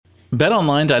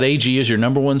BetOnline.ag is your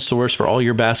number one source for all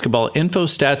your basketball info,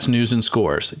 stats, news, and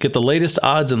scores. Get the latest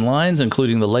odds and lines,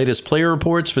 including the latest player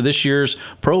reports for this year's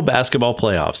pro basketball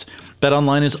playoffs.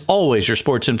 BetOnline is always your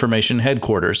sports information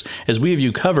headquarters, as we have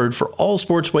you covered for all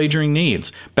sports wagering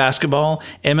needs. Basketball,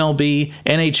 MLB,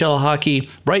 NHL hockey,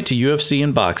 right to UFC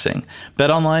and boxing.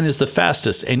 BetOnline is the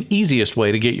fastest and easiest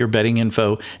way to get your betting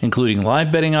info, including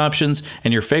live betting options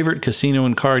and your favorite casino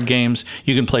and card games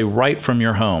you can play right from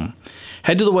your home.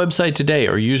 Head to the website today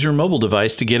or use your mobile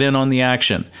device to get in on the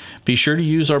action. Be sure to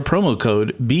use our promo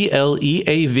code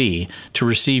BLEAV to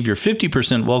receive your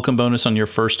 50% welcome bonus on your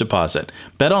first deposit.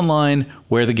 Bet online,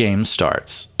 where the game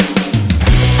starts.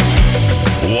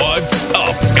 What's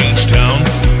up, H-Town?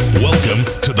 Welcome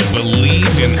to the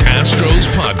Believe in Astros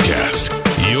podcast,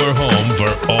 your home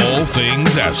for all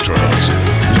things Astros.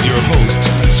 With your hosts,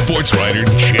 sports writer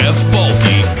Jeff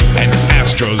Balke and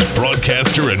Astros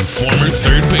broadcaster and former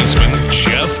third baseman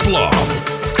Jeff Blom.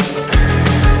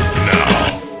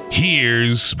 Now,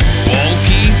 here's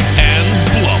Balke and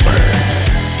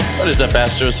Blummer. What is up,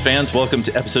 Astros fans? Welcome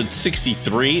to episode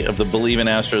 63 of the Believe in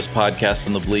Astros podcast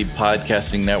on the Believe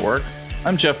Podcasting Network.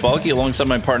 I'm Jeff Balke, alongside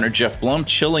my partner Jeff Blum,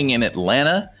 chilling in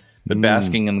Atlanta, but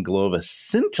basking in the glow of a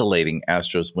scintillating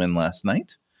Astros win last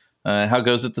night. How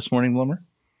goes it this morning, Blummer?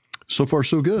 So far,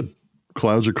 so good.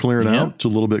 Clouds are clearing out. It's a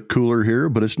little bit cooler here,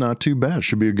 but it's not too bad.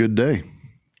 Should be a good day.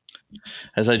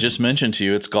 As I just mentioned to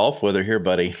you, it's golf weather here,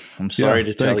 buddy. I'm sorry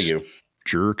to tell you.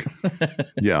 Jerk.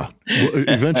 Yeah. Well,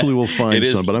 eventually we'll find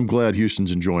some, but I'm glad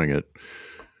Houston's enjoying it.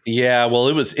 Yeah, well,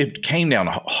 it came down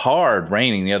hard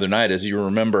raining the other night, as you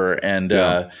remember, and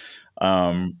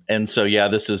so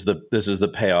this is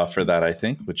the payoff for that, I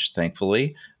think, which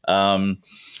thankfully, I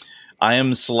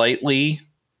am slightly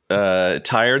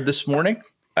tired this morning.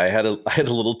 I had a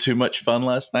little too much fun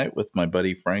last night with my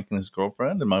buddy Frank and his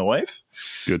girlfriend and my wife.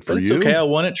 Good for but it's you. okay. I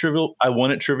won at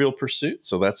Trivial Pursuit,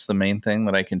 so that's the main thing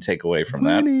that I can take away from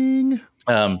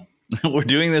that. We're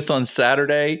doing this on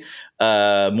Saturday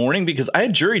morning because I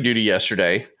had jury duty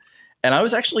yesterday, and I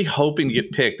was actually hoping to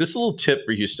get picked. This is a little tip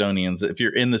for Houstonians. If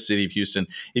you're in the city of Houston,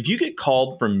 if you get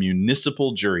called for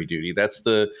municipal jury duty, that's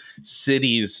the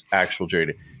city's actual jury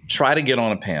duty, try to get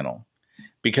on a panel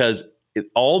because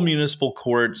all municipal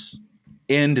courts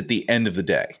end at the end of the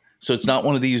day. So it's not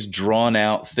one of these drawn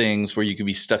out things where you could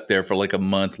be stuck there for like a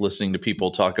month listening to people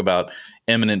talk about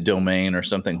eminent domain or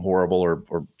something horrible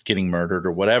or getting murdered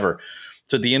or whatever.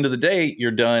 So at the end of the day,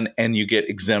 you're done and you get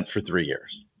exempt for 3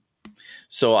 years.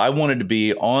 So I wanted to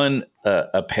be on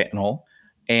a panel,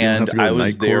 and I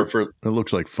was there for. It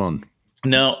looks like fun.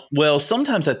 No, well,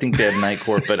 sometimes I think they had night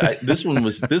court, but this one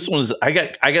was. I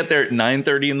got there at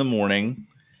 9:30 in the morning.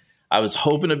 I was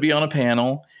hoping to be on a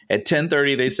panel. At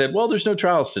 10:30, they said, well, there's no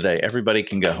trials today. Everybody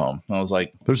can go home. And I was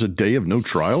like, there's a day of no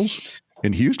trials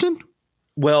in Houston?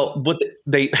 Well, but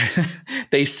they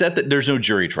said that there's no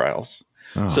jury trials.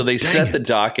 Oh, so they set the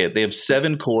docket. They have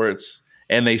 7 courts,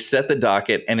 and they set the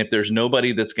docket. And if there's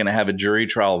nobody that's going to have a jury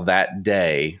trial that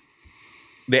day,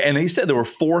 they said there were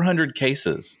 400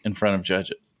 cases in front of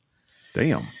judges.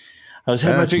 Damn. I was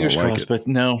having my fingers crossed, but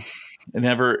no,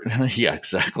 never. Yeah,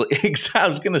 exactly. I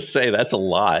was going to say that's a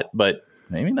lot, but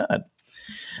maybe not.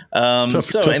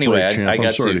 Tough anyway, break, I got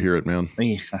I'm sorry to hear it, man.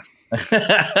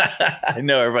 I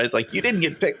know everybody's like, you didn't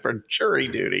get picked for jury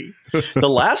duty. The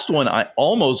last one I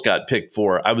almost got picked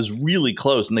for, I was really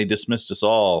close, and they dismissed us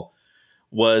all,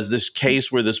 was this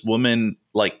case where this woman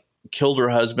killed her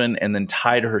husband and then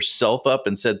tied herself up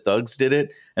and said thugs did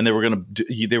it, and they were going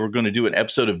to do an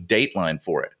episode of Dateline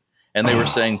for it, and they were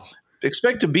saying,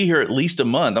 expect to be here at least a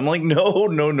month. I'm like, no.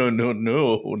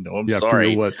 I'm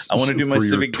sorry. I want to do my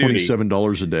civic duty.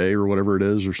 $27 a day or whatever it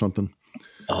is or something.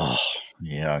 Oh,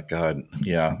 yeah. God.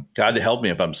 Yeah. God to help me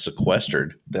if I'm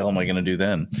sequestered. The hell am I going to do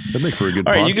then? That'd make for a good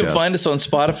podcast. All right. You can find us on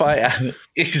Spotify.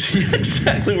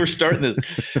 Exactly. We're starting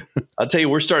this. I'll tell you,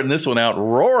 we're starting this one out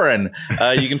roaring.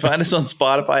 You can find us on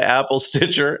Spotify, Apple,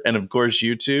 Stitcher, and of course,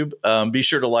 YouTube. Be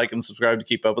sure to like and subscribe to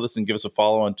keep up with us, and give us a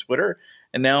follow on Twitter.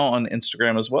 And now on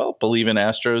Instagram as well. Believe in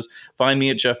Astros. Find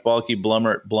me at Jeff Balke,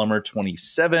 Blummer,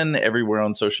 Blummer27, everywhere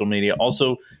on social media.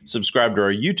 Also, subscribe to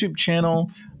our YouTube channel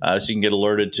so you can get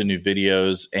alerted to new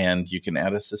videos, and you can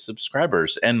add us as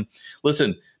subscribers. And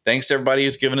listen, thanks to everybody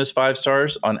who's given us 5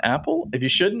 stars on Apple. If you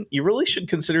shouldn't, you really should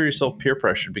consider yourself peer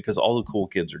pressured because all the cool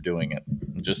kids are doing it.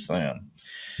 I'm just saying.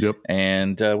 Yep.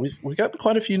 And we've got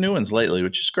quite a few new ones lately,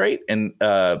 which is great. And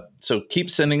so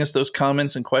keep sending us those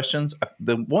comments and questions.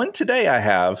 The one today I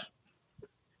have,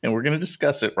 and we're going to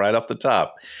discuss it right off the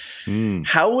top.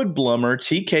 How would Blummer,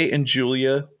 TK, and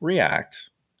Julia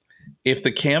react if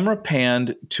the camera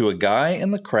panned to a guy in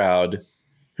the crowd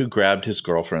who grabbed his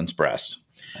girlfriend's breast?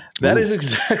 That is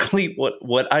exactly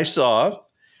what I saw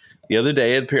the other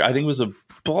day. I think it was a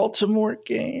Baltimore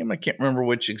game. I can't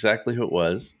remember exactly who it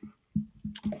was.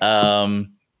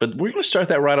 But we're going to start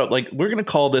that right out. Like, we're going to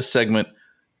call this segment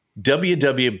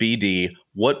WWBD,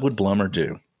 What Would Blummer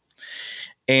Do?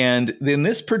 And in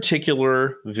this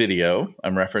particular video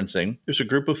I'm referencing, there's a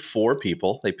group of 4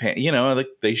 people.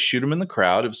 They shoot them in the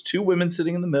crowd. It was 2 women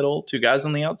sitting in the middle, 2 guys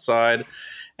on the outside.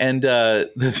 And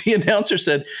the announcer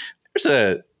said, there's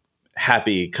a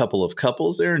happy couple of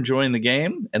couples. They're enjoying the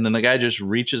game. And then the guy just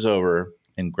reaches over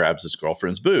and grabs his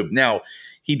girlfriend's boob. Now,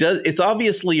 he does. It's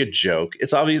obviously a joke.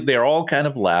 It's obvious they're all kind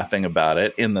of laughing about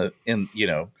it in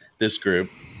this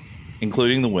group,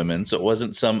 including the women. So it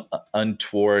wasn't some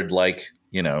untoward,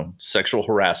 sexual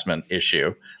harassment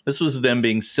issue. This was them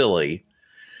being silly.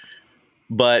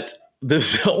 But the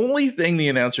only thing the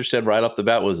announcer said right off the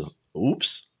bat was,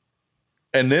 oops.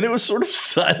 And then it was sort of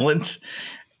silent.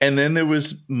 And then there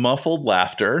was muffled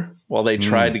laughter while they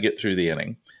tried to get through the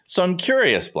inning. So I'm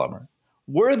curious, Blummer,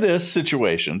 were this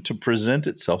situation to present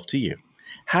itself to you,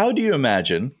 how do you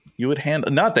imagine you would handle?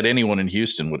 Not that anyone in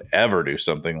Houston would ever do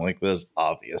something like this,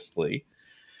 obviously.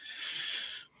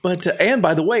 But and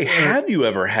by the way, have you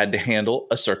ever had to handle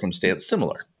a circumstance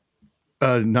similar?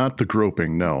 Not the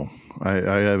groping. No, I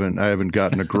haven't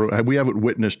gotten a grope. We haven't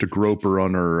witnessed a groper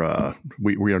on our.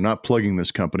 We are not plugging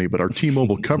this company, but our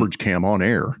T-Mobile coverage cam on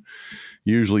air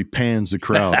usually pans the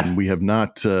crowd, and we have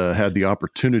not had the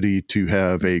opportunity to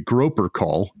have a groper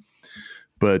call.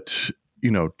 But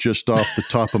just off the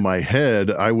top of my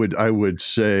head, I would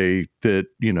say that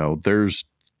there's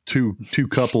two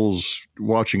couples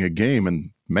watching a game,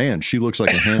 and man, she looks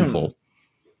like a handful.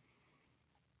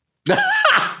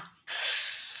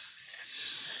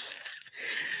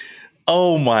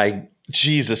 Oh my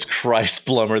Jesus Christ,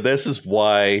 Blummer. This is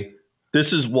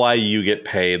why you get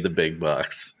paid the big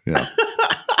bucks. Yeah.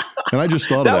 And I just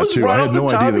thought of that too. I had no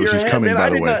idea this was coming, by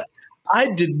the way. I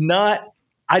did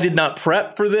not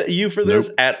prep for this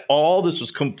at all. This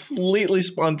was completely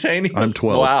spontaneous. I'm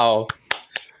 12. Wow.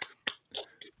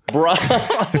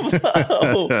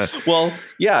 Bravo. Well,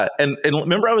 yeah. And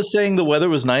remember I was saying the weather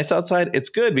was nice outside? It's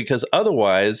good because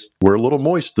otherwise we're a little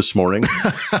moist this morning.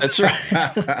 That's right.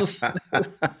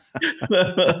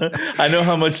 I know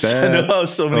how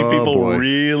so many people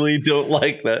really don't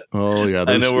like that. Oh yeah.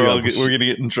 I know we're going to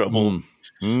get in trouble.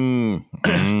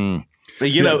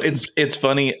 It's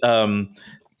funny.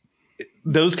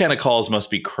 Those kind of calls must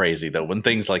be crazy though, when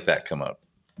things like that come up.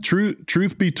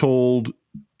 Truth be told,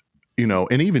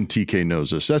 and even TK knows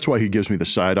this. That's why he gives me the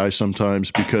side eye sometimes,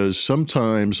 because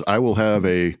sometimes I will have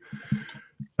the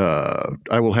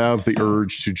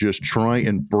urge to just try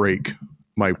and break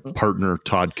my partner,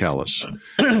 Todd Callis.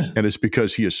 And it's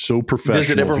because he is so professional. Does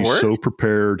it ever He's work? so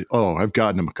prepared. Oh, I've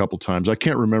gotten him a couple times. I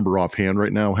can't remember offhand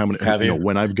right now how many,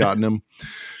 when I've gotten him.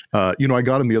 I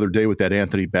got him the other day with that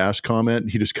Anthony Bass comment.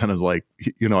 He just kind of I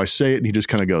say it and he just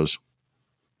kind of goes,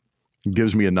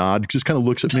 gives me a nod, just kind of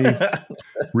looks at me,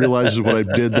 realizes what I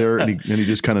did there, and he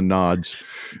just kind of nods.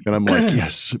 And I'm like,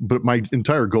 yes. But my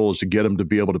entire goal is to get him to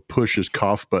be able to push his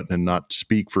cough button and not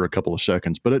speak for a couple of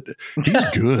seconds. But he's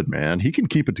good, man. He can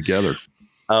keep it together.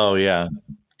 Oh yeah.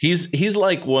 He's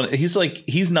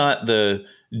not the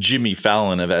Jimmy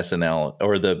Fallon of SNL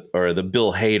or the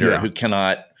Bill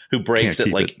Hader who breaks it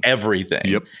like everything.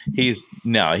 Yep. He's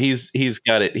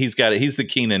got it. He's the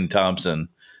Kenan Thompson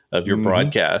of your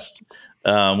broadcast,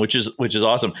 which is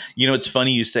awesome. It's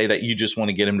funny you say that you just want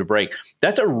to get him to break.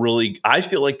 I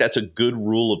feel like that's a good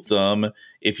rule of thumb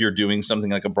if you're doing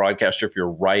something like a broadcaster, if you're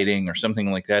writing or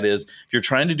something like that is, if you're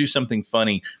trying to do something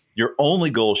funny, your only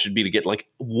goal should be to get like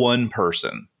one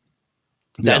person.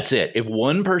 That's it. If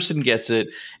one person gets it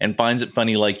and finds it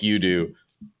funny like you do,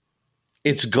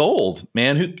 it's gold,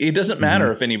 man. It doesn't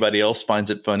matter if anybody else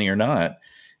finds it funny or not.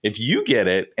 If you get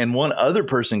it and one other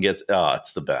person gets,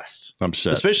 it's the best. I'm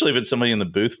set. Especially if it's somebody in the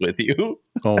booth with you.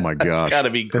 Oh my gosh. It's got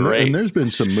to be great. And there's been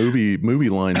some movie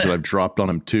lines that I've dropped on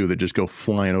him too that just go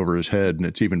flying over his head, and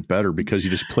it's even better because he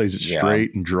just plays it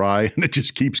straight and dry and it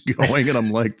just keeps going. And I'm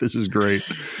like, this is great.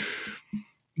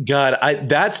 God,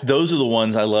 those are the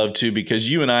ones I love too, because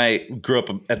you and I grew up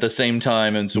at the same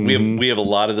time. And so we have a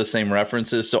lot of the same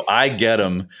references. So I get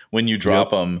them when you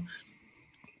drop them.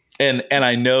 And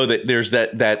I know that there's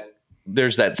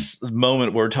that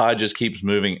moment where Todd just keeps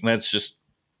moving. And that's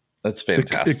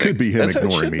fantastic. It could be him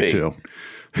ignoring me too.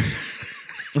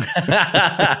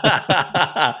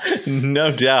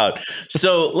 No doubt.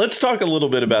 So let's talk a little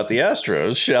bit about the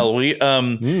Astros, shall we?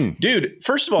 Dude,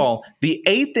 first of all, the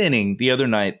 8th inning the other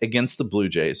night against the Blue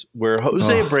Jays, where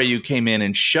Jose Abreu came in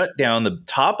and shut down the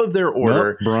top of their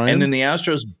order, Brian, and then the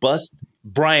Astros bust.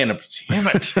 Brian, damn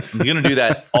it. I'm going to do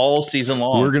that all season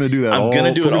long. We're going to do that. I'm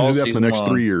going to do it all season for the next long.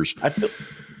 3 years.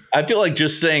 I feel like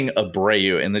just saying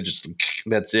Abreu and then just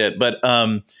that's it. But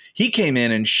he came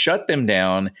in and shut them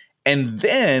down. And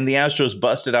then the Astros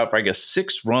busted out for, I guess,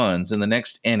 6 runs in the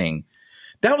next inning.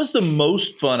 That was the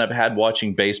most fun I've had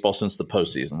watching baseball since the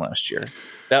postseason last year.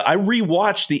 I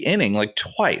rewatched the inning like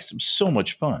twice. It was so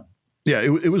much fun. Yeah,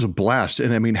 it was a blast.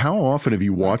 And I mean, how often have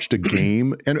you watched a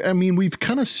game? And I mean, we've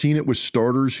kind of seen it with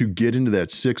starters who get into that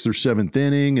 6th or 7th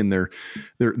inning and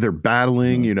they're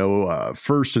battling,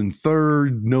 first and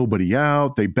third, nobody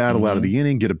out. They battle out of the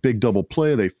inning, get a big double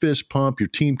play, they fist pump, your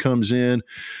team comes in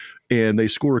and they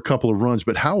score a couple of runs.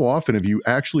 But how often have you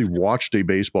actually watched a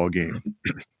baseball game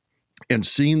and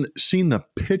seen the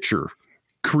pitcher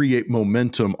create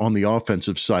momentum on the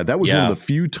offensive side? That was one of the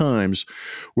few times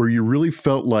where you really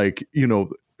felt like,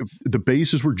 the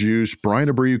bases were juiced. Brian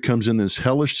Abreu comes in this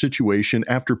hellish situation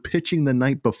after pitching the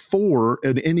night before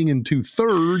an inning and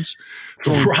 2/3,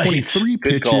 throwing 23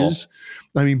 pitches.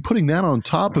 I mean, putting that on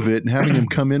top of it and having him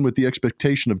come in with the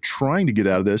expectation of trying to get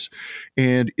out of this.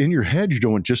 And in your head, you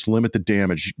don't just limit the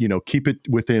damage, keep it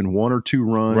within 1 or 2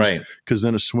 runs, because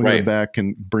then a swing of the bat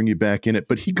can bring you back in it.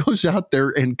 But he goes out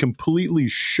there and completely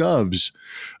shoves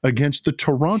against the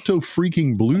Toronto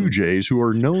freaking Blue Jays, who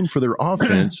are known for their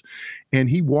offense. And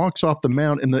he walks off the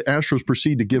mound and the Astros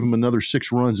proceed to give him another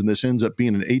 6 runs. And this ends up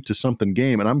being an 8-something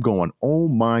game. And I'm going, oh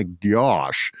my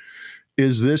gosh,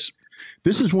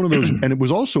 this is one of those, and it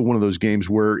was also one of those games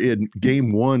where in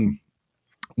game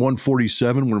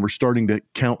 147, when we're starting to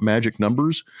count magic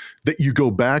numbers, that you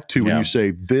go back to and you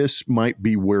say, this might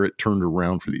be where it turned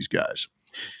around for these guys.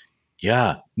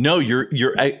 Yeah, no,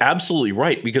 you're absolutely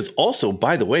right. Because also,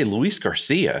 by the way, Luis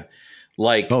Garcia,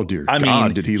 oh dear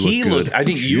God, did he look good? Looked, I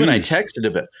think you and I texted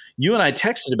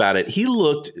about it. He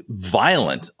looked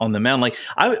violent on the mound. Like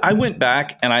I went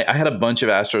back and I had a bunch of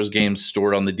Astros games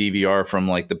stored on the DVR from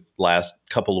like the last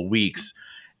couple of weeks.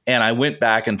 And I went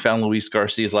back and found Luis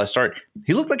Garcia's last start.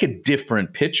 He looked like a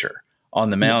different pitcher on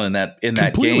the mound in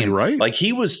that game. Right? Like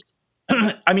he was,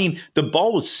 I mean, the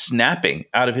ball was snapping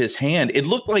out of his hand. It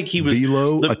looked like he was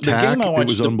velo attack. The game I watched,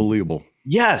 it was unbelievable.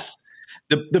 Yes.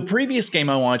 The previous game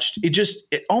I watched,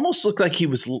 it almost looked like it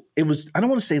was I don't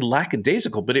want to say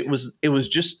lackadaisical, but it was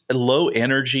just a low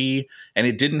energy, and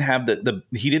it didn't have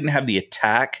he didn't have the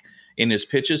attack in his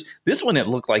pitches. This one, it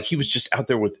looked like he was just out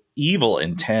there with evil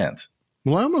intent.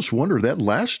 Well, I almost wonder that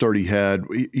last start he had,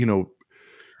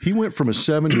 he went from a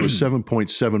 7 to a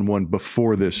 7.71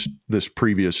 before this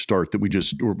previous start that we're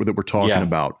talking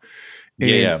about.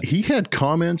 And he had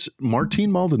comments,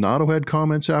 Martin Maldonado had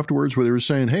comments afterwards where they were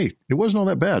saying, hey, it wasn't all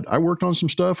that bad. I worked on some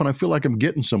stuff and I feel like I'm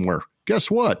getting somewhere. Guess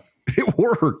what? It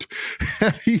worked.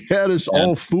 He had us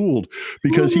all fooled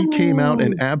because he came out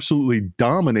and absolutely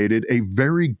dominated a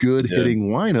very good hitting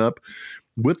lineup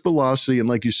with velocity. And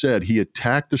like you said, he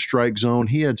attacked the strike zone.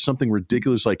 He had something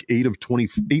ridiculous like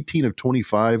 18 of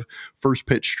 25 first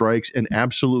pitch strikes and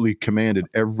absolutely commanded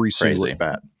every single at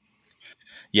bat.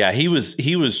 Yeah, he was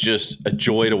just a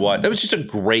joy to watch. That was just a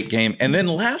great game. And then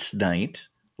last night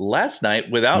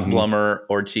without Blummer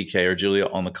or TK or Julia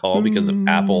on the call because of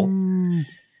Apple,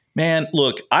 man,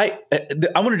 look, I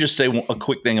want to just say a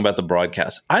quick thing about the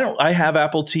broadcast. I have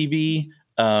Apple TV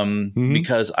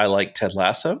because I like Ted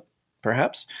Lasso,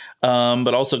 perhaps,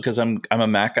 but also because I'm a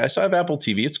Mac guy, so I have Apple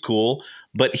TV. It's cool.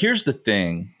 But here's the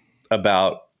thing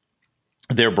about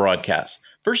their broadcasts.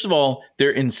 First of all,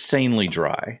 they're insanely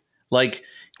dry. Like,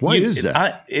 why is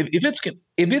that? If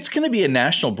it's going to be a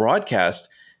national broadcast,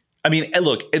 I mean,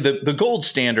 look, the gold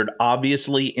standard,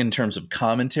 obviously, in terms of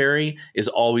commentary, is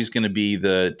always going to be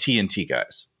the TNT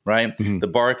guys, right? The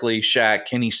Barkley, Shaq,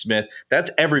 Kenny Smith.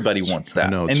 Everybody wants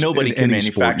that, and nobody can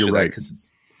manufacture that because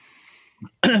it's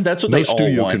that's what they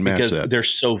all want because they're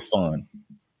so fun.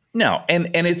 No, and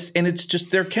it's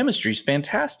just their chemistry is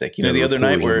fantastic. The other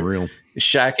night where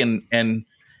Shaq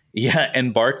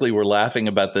and Barkley were laughing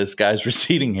about this guy's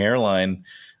receding hairline,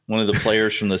 one of the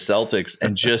players from the Celtics,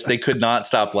 and just they could not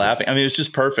stop laughing. I mean, it's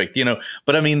just perfect,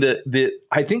 But I mean,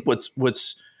 I think but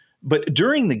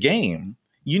during the game,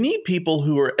 you need people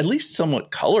who are at least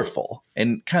somewhat colorful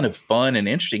and kind of fun and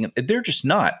interesting. They're just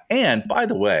not. And by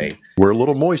the way, we're a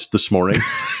little moist this morning.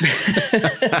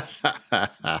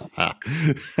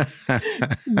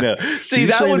 No, see,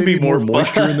 that would be more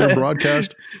moisture in their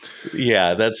broadcast.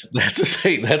 Yeah, that's a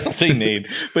thing. That's a thing they need.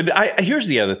 But here's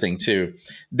the other thing too.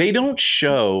 They don't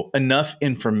show enough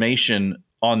information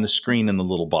on the screen in the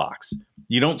little box.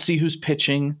 You don't see who's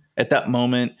pitching at that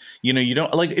moment. You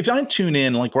don't, like, if I tune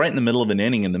in like right in the middle of an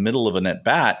inning, in the middle of an at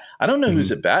bat, I don't know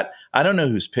who's at bat. I don't know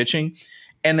who's pitching.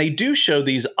 And they do show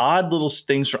these odd little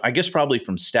things from, I guess, probably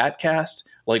from StatCast,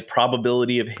 like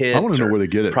probability of hit. I want to know where they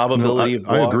get it. Probability of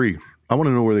walk. I agree. I want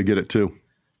to know where they get it too.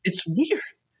 It's weird.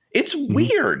 It's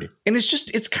weird. And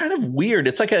it's kind of weird.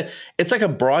 It's like a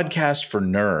broadcast for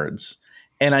nerds.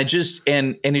 And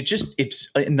it's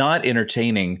not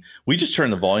entertaining. We just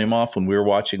turned the volume off when we were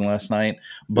watching last night,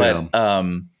 but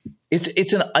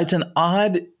it's an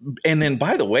odd. And then,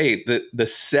 by the way, the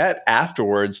set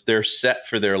afterwards, they're set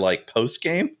for their like post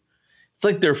game. It's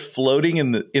like they're floating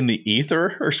in the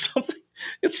ether or something.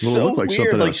 It's so look like weird.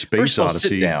 Something like, out of Space Odyssey.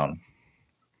 Sit down.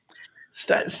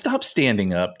 Stop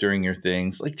standing up during your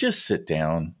things. Like, just sit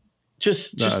down.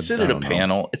 Just sit at a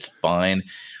panel. It's fine.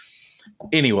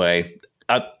 Anyway,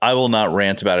 I will not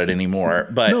rant about it anymore.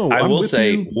 But I will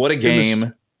say, what a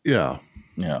game! Yeah.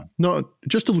 No,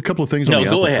 just a couple of things. No, on the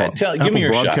go Apple ahead. Give me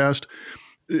your broadcast.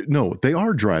 Shot. No, they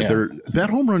are dry. Yeah. That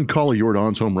home run call of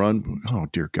Yordan's home run. Oh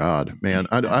dear God, man!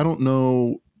 I don't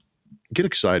know. Get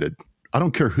excited. I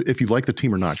don't care if you like the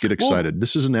team or not. Get excited.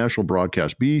 This is a national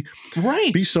broadcast. Be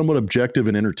somewhat objective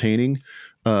and entertaining.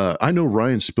 I know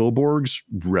Ryan Spielborg's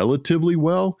relatively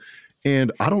well,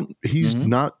 and he's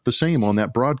not the same on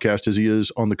that broadcast as he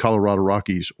is on the Colorado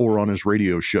Rockies or on his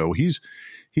radio show. He's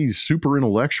super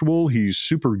intellectual. He's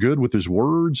super good with his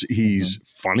words. He's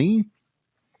funny.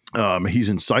 He's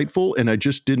insightful, and I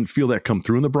just didn't feel that come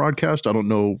through in the broadcast. I don't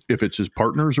know if it's his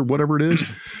partners or whatever it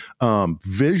is.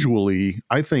 Visually,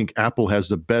 I think Apple has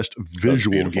the best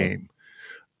visual game.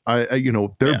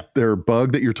 Their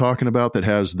bug that you're talking about that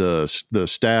has the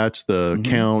stats, the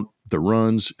count, the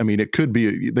runs. I mean, it could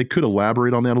be they could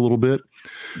elaborate on that a little bit,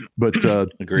 but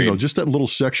just that little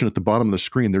section at the bottom of the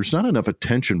screen. There's not enough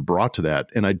attention brought to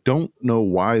that, and I don't know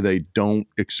why they don't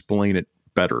explain it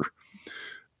better.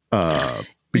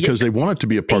 Because they want it to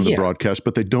be a part of the broadcast,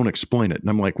 but they don't explain it. And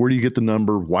I'm like, where do you get the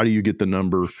number? Why do you get the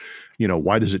number?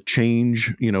 Why does it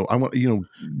change? I want,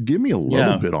 give me a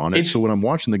little bit on it. So when I'm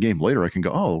watching the game later, I can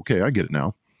go, oh, okay, I get it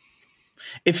now.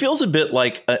 It feels a bit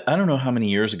like, I don't know how many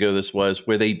years ago this was,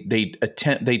 where they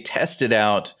tested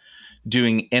out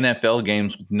doing NFL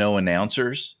games with no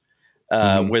announcers,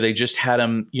 where they just had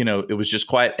them, it was just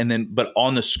quiet. And then, but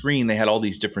on the screen, they had all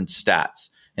these different stats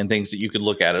and things that you could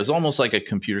look at. It was almost like a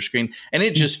computer screen, and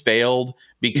it just failed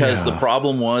because the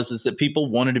problem is that people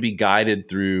wanted to be guided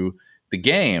through the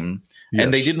game,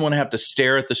 and they didn't want to have to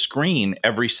stare at the screen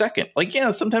every second. Like,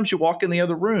 sometimes you walk in the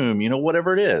other room,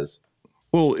 whatever it is.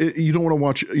 Well, you don't want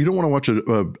to watch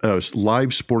a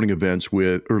live sporting event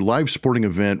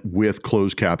with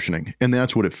closed captioning, and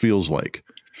that's what it feels like.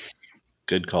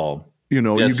 Good call.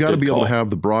 You've got to be able to have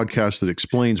the broadcast that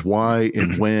explains why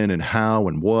and when and how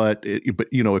and what. But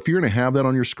if you're going to have that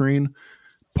on your screen,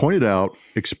 point it out,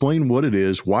 explain what it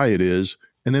is, why it is,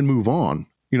 and then move on.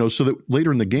 So that later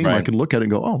in the game I can look at it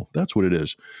and go, oh, that's what it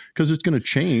is, because it's going to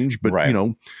change. But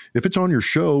if it's on your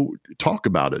show, talk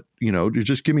about it.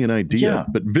 Just give me an idea. Yeah.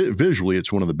 But visually,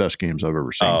 it's one of the best games I've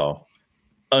ever seen.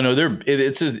 Oh no,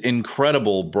 it's an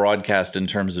incredible broadcast in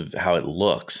terms of how it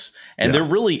looks, and they're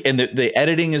really, and the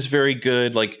editing is very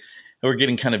good. Like, we're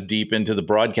getting kind of deep into the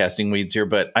broadcasting weeds here,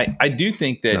 but I do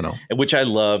think that, which I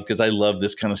love, because I love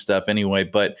this kind of stuff anyway.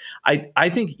 But I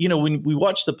think when we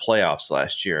watched the playoffs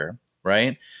last year,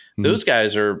 right? Those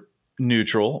guys are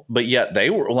neutral, but yet they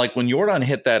were like, when Yordan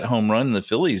hit that home run in the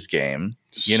Phillies game,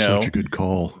 such a good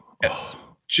call.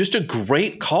 Just a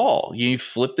great call. You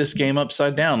flip this game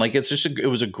upside down. Like, it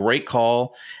was a great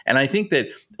call. And I think that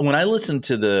when I listen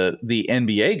to the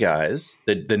NBA guys,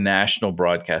 the national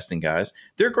broadcasting guys,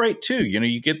 they're great too.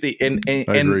 You get and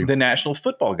the national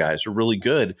football guys are really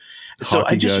good. So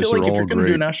I just feel like if you're going to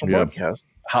do a national broadcast,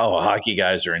 hockey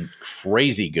guys are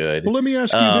crazy good. Well, let me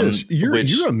ask you this.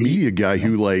 You're a media guy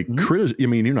who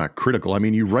you're not critical. I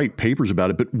mean, you write papers about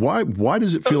it, but why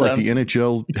does it feel like the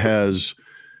NHL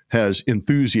has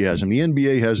enthusiasm? The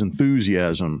NBA has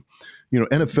enthusiasm.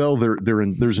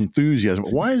 NFL, there's enthusiasm.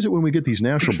 Why is it when we get these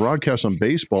national broadcasts on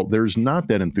baseball, there's not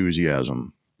that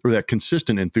enthusiasm or that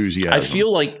consistent enthusiasm? I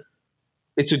feel like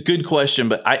it's a good question,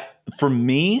 but for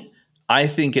me, I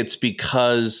think it's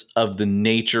because of the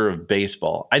nature of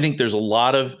baseball. I think there's a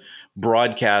lot of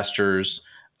broadcasters.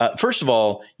 First of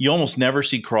all, you almost never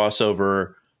see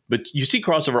crossover, but you see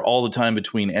crossover all the time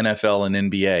between NFL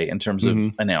and NBA in terms of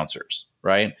announcers,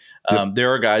 right? Yep.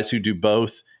 There are guys who do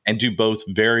both and do both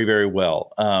very, very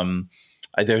well.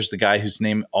 There's the guy whose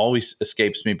name always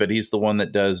escapes me, but he's the one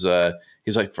that does,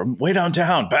 he's like, from way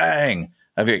downtown, bang.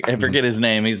 I forget his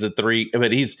name. He's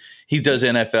but he does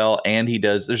NFL and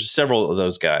there's several of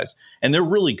those guys, and they're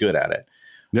really good at it.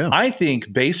 Yeah. I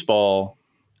think baseball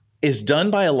is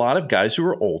done by a lot of guys who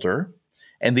are older,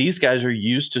 and these guys are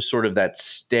used to sort of that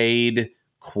staid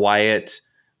quiet,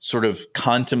 sort of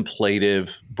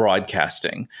contemplative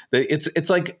broadcasting. It's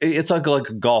like a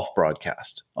golf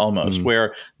broadcast almost,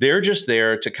 where they're just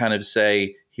there to kind of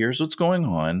say, here's what's going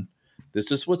on, this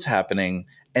is what's happening,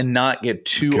 and not get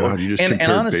too. God, you just and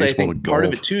honestly, I baseball think to part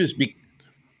of golf. it too is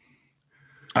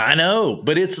I know,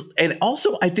 but and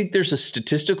also I think there's a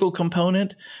statistical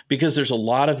component, because there's a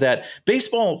lot of that.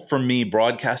 Baseball, for me,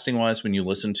 broadcasting wise, when you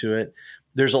listen to it,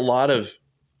 there's a lot of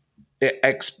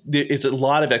it's a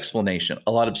lot of explanation,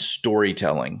 a lot of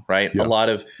storytelling, right? Yeah. A lot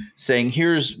of saying,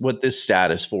 here's what this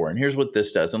stat is for, and here's what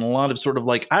this does, and a lot of sort of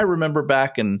like, I remember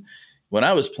back when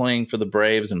I was playing for the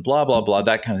Braves and blah, blah, blah,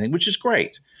 that kind of thing, which is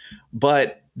great.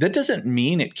 But that doesn't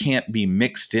mean it can't be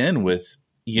mixed in with,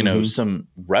 some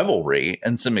revelry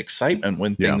and some excitement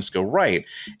when things go right.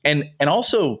 And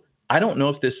also, I don't know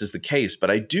if this is the case,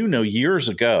 but I do know years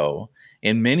ago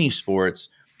in many sports,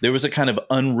 there was a kind of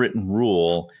unwritten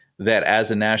rule that as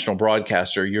a national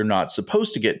broadcaster, you're not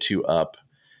supposed to get too up,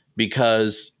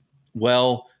 because,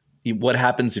 well, what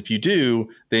happens if you do,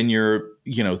 then you're,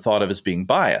 thought of as being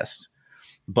biased.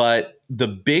 But the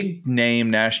big name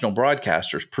national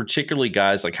broadcasters, particularly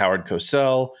guys like Howard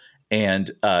Cosell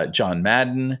and John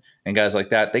Madden and guys like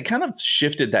that, they kind of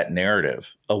shifted that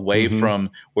narrative away from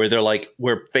where they're like,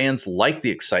 where fans like the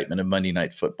excitement of Monday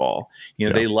Night Football.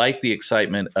 They like the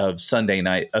excitement of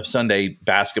Sunday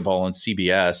basketball on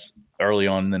CBS early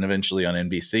on, and then eventually on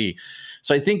NBC.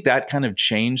 So I think that kind of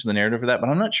changed the narrative of that, but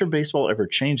I'm not sure baseball ever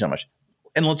changed that much.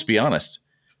 And let's be honest,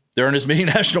 there aren't as many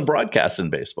national broadcasts in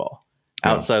baseball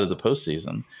outside of the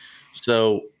postseason.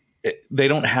 So they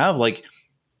don't have, like,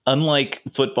 unlike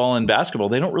football and basketball,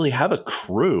 they don't really have a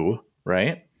crew,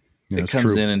 right? It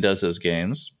comes in and does those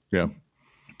games. Yeah.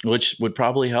 Which would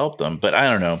probably help them. But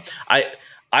I don't know.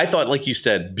 I thought, like you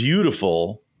said,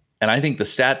 beautiful. And I think the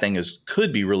stat thing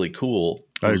could be really cool.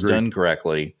 It was done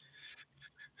correctly.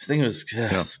 This thing was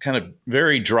kind of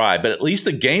very dry, but at least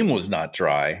the game was not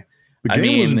dry. The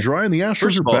game wasn't dry, and the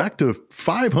Astros are back to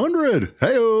 500.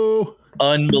 Hey-o!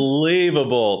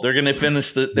 Unbelievable. They're going to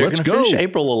finish finish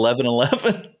April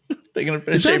 11-11. They're going to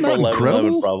finish April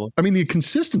 11-11 probably. I mean, the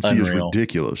consistency is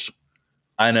ridiculous.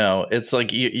 I know. It's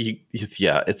like,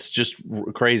 it's just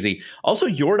crazy. Also,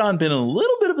 Yordan been in a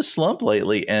little bit of a slump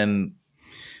lately, and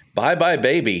bye-bye,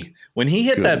 baby. When he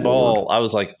hit that ball, I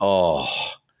was like, oh,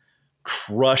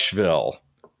 Crushville.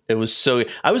 It was so.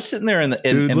 I was sitting there in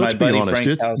my buddy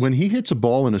Frank's house. When he hits a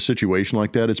ball in a situation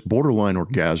like that, it's borderline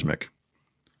orgasmic.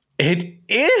 It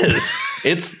is.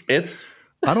 It's.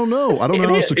 I don't know. I don't know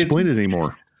how else to explain it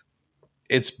anymore.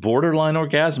 It's borderline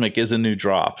orgasmic is a new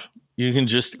drop. You can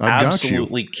just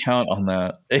absolutely count on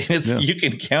that. You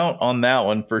can count on that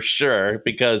one for sure,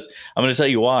 because I'm going to tell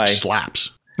you why.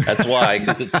 Slaps. That's why,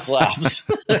 because it slaps.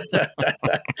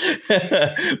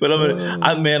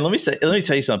 But man, let me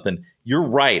tell you something. You're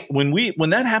right. When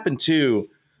that happened too,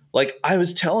 like I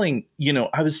was telling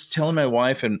my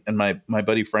wife and my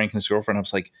buddy Frank and his girlfriend, I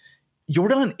was like,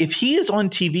 Yordan, if he is on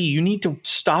TV, you need to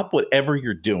stop whatever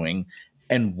you're doing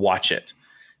and watch it.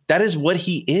 That is what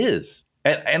he is.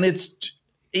 And it's,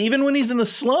 even when he's in the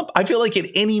slump, I feel like at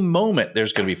any moment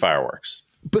there's going to be fireworks.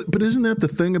 But isn't that the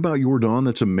thing about Yordan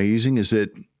that's amazing, is that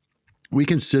we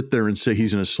can sit there and say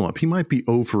he's in a slump. He might be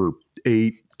over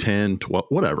 8, 10, 12,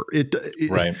 whatever.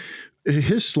 Right.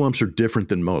 His slumps are different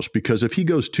than most, because if he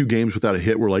goes 2 games without a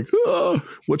hit, we're like, oh,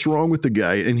 what's wrong with the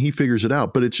guy? And he figures it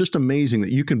out. But it's just amazing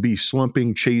that you can be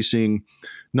slumping, chasing,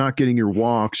 not getting your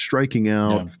walks, striking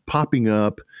out, popping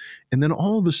up. And then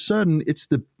all of a sudden it's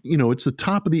the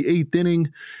top of the 8th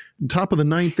inning, top of the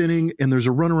 9th inning, and there's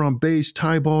a runner on base,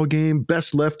 tie ball game.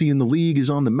 Best lefty in the league is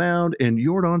on the mound, and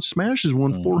Yordan smashes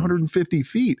one 450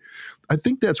 feet. I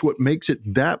think that's what makes it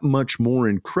that much more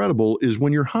incredible, is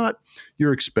when you're hot,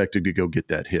 you're expected to go get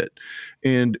that hit.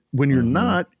 And when you're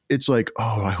not, it's like,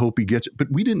 oh, I hope he gets it.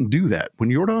 But we didn't do that. When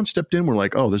Yordan stepped in, we're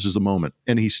like, oh, this is the moment.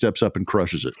 And he steps up and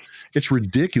crushes it. It's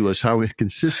ridiculous how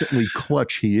consistently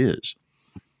clutch he is.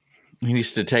 He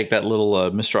needs to take that little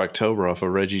Mr. October off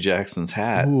of Reggie Jackson's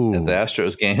hat at the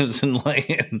Astros games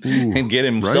and get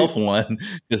himself one.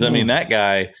 Because, I mean, that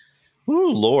guy,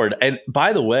 Lord. And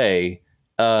by the way,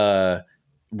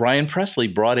 Ryan Presley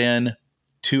brought in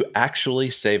to actually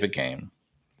save a game.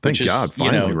 Thank God,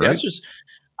 finally, right?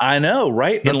 I know,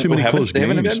 right? Not too many close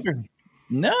games.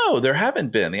 No, there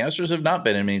haven't been. The Astros have not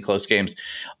been in many close games.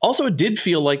 Also, it did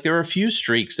feel like there were a few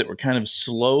streaks that were kind of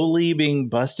slowly being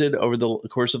busted over the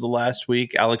course of the last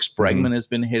week. Alex Bregman has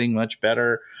been hitting much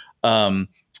better.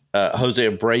 Jose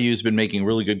Abreu's been making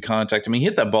really good contact. I mean, he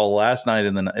hit that ball last night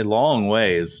in a long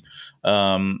ways,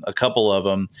 a couple of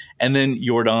them. And then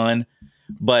Yordan.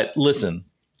 But listen,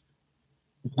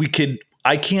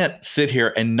 I can't sit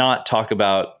here and not talk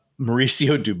about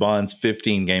Mauricio Dubon's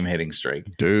 15-game hitting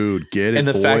streak. Dude, get it, and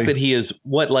the boy. fact that he is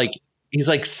he's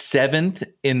like 7th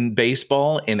in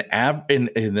baseball in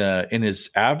his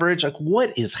average. Like,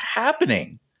 what is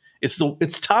happening?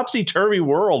 It's topsy-turvy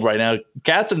world right now.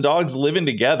 Cats and dogs living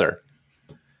together.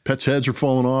 Pets' heads are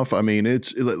falling off. I mean,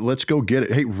 let's go get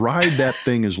it. Hey, ride that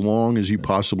thing as long as you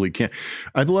possibly can.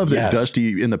 I love that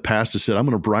Dusty in the past has said, I'm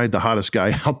going to ride the hottest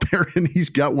guy out there. And he's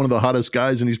got one of the hottest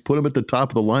guys and he's put him at the top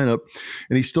of the lineup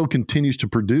and he still continues to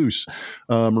produce.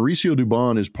 Mauricio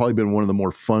Dubon has probably been one of the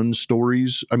more fun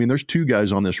stories. I mean, there's 2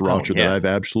 guys on this roster that I've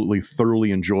absolutely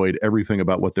thoroughly enjoyed everything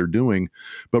about what they're doing.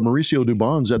 But Mauricio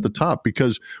Dubon's at the top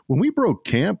because when we broke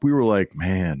camp, we were like,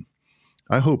 man,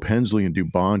 I hope Hensley and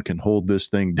Dubon can hold this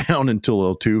thing down until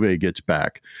Altuve gets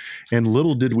back. And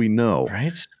little did we know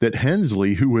that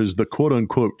Hensley, who was the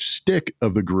quote-unquote stick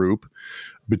of the group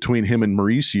between him and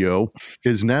Mauricio,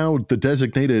 is now the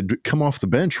designated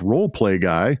come-off-the-bench role play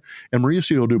guy. And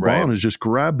Mauricio Dubon has just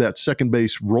grabbed that second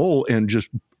base role and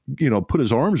just, put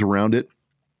his arms around it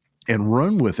and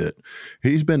run with it.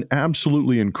 He's been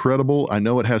absolutely incredible. I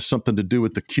know it has something to do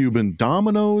with the Cuban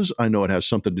dominoes. I know it has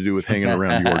something to do with hanging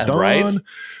around Yordan.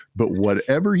 But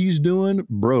whatever he's doing,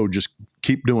 bro, just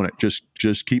keep doing it.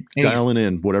 Just keep dialing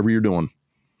in whatever you're doing.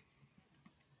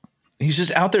 He's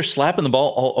just out there slapping the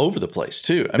ball all over the place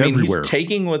too. I mean, he's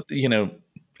taking what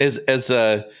as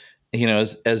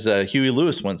Huey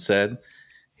Lewis once said.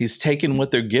 He's taking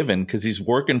what they're given because he's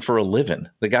working for a living.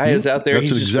 The guy is out there.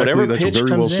 He's just whatever pitch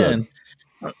comes in.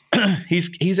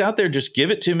 He's out there. Just give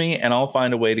it to me, and I'll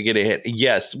find a way to get a hit.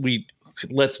 Yes,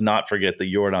 let's not forget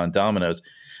the Yordan dominoes.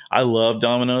 I love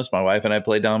dominoes. My wife and I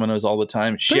play dominoes all the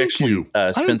time. She spent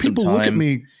some time. Look at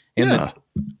me.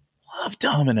 Love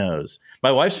dominoes.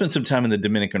 My wife spent some time in the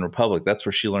Dominican Republic. That's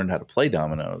where she learned how to play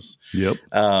dominoes. Yep.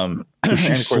 Does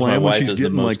she slam when she's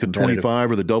getting like the 25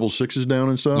 or the double sixes down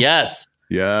and stuff? Yes.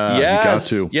 Yeah, you got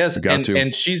to. Yes,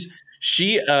 and she's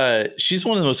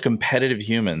one of the most competitive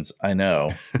humans I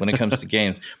know when it comes to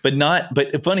games. But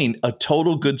funny, a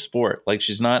total good sport. Like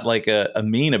she's not like a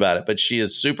mean about it, but she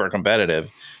is super competitive.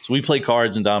 So we play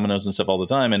cards and dominoes and stuff all the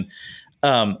time. And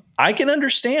I can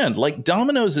understand. Like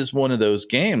dominoes is one of those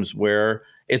games where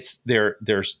it's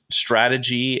there's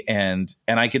strategy and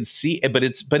I can see it, but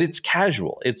it's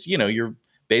casual. It's you're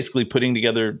basically putting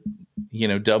together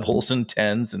doubles and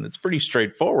tens, and it's pretty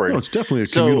straightforward. No, it's definitely a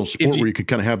communal sport where you can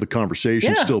kind of have the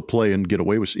conversation, still play and get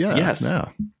away with. Yeah.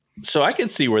 So I could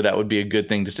see where that would be a good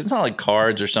thing. Just it's not like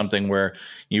cards or something where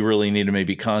you really need to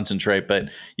maybe concentrate. But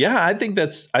yeah, I think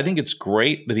it's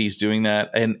great that he's doing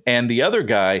that. And the other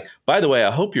guy, by the way,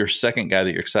 I hope your second guy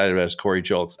that you're excited about is Corey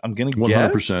Julks. I'm going to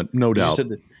guess 100%, no doubt.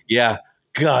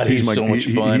 God, he's so much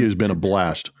fun. He has been a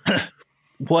blast.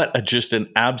 What just an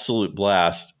absolute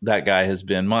blast that guy has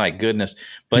been. My goodness.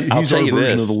 But I'll tell you this. He's our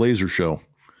version of the laser show.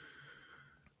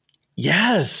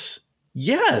 Yes,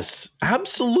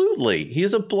 absolutely. He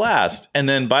is a blast. And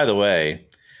then, by the way,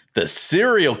 the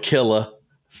serial killer,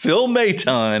 Phil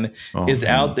Maton, is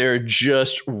out there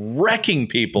just wrecking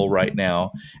people right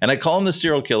now. And I call him the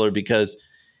serial killer because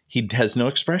he has no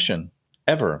expression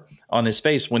ever on his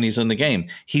face when he's in the game.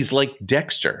 He's like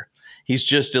Dexter. He's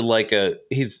just he's like a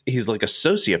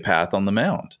sociopath on the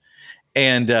mound.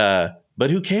 And but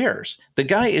who cares? The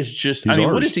guy is just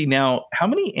what is he now? How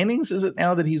many innings is it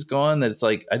now that he's gone? That it's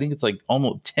like I think it's like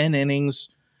almost 10 innings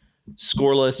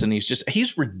scoreless, and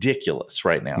he's ridiculous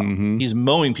right now. Mm-hmm. He's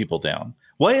mowing people down.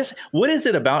 What is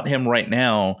it about him right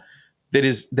now that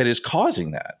is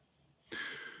causing that?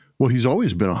 Well, he's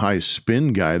always been a high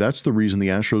spin guy. That's the reason the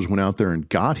Astros went out there and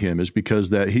got him, is because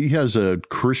that he has a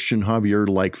Christian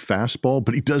Javier-like fastball,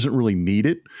 but he doesn't really need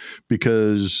it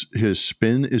because his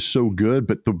spin is so good.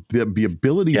 But the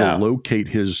ability to locate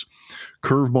his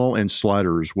curveball and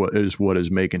slider is what is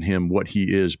making him what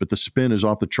he is. But the spin is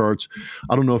off the charts.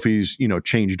 I don't know if he's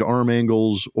changed arm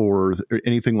angles or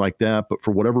anything like that, but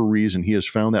for whatever reason, he has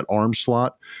found that arm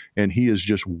slot and he is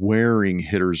just wearing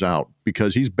hitters out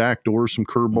because he's backdoors some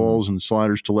curveballs and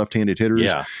sliders to left-handed hitters.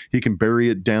 Yeah. He can bury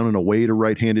it down and away to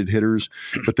right-handed hitters,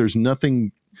 but there's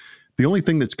nothing. The only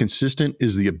thing that's consistent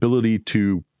is the ability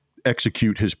to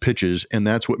execute his pitches, and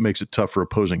that's what makes it tough for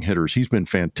opposing hitters. He's been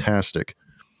fantastic.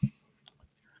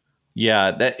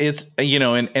 Yeah, that it's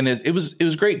it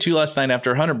was great too last night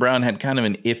after Hunter Brown had kind of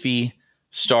an iffy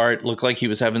start. Looked like he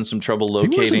was having some trouble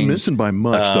locating. He wasn't missing by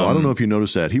much though. I don't know if you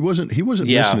noticed that. He wasn't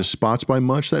missing his spots by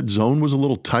much. That zone was a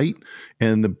little tight,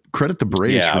 and the credit the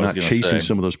Braves for not chasing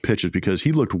some of those pitches because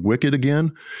he looked wicked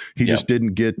again. He just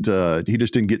didn't get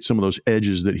some of those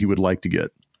edges that he would like to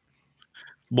get.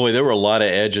 Boy, there were a lot of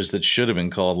edges that should have been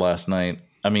called last night.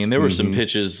 I mean, there were some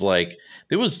pitches like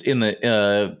there was in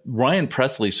the Ryan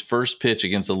Presley's first pitch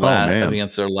against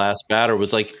against their last batter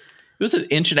was like it was an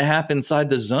inch and a half inside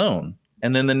the zone,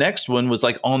 and then the next one was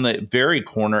like on the very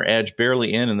corner edge,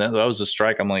 barely in, and that was a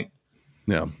strike. I'm like,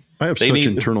 yeah. I have such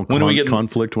internal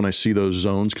conflict when I see those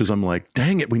zones because I'm like,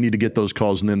 dang it, we need to get those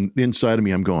calls. And then inside of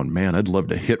me, I'm going, man, I'd love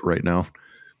to hit right now.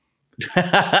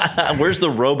 Where's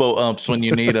the robo umps when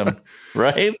you need them,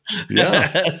 right? Yeah,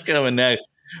 that's coming next.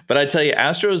 But I tell you,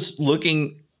 Astros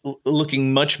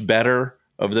looking much better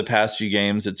over the past few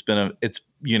games. It's been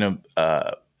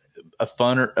a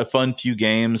fun few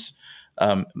games,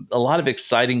 a lot of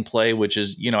exciting play, which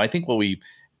is I think what we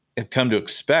have come to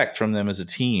expect from them as a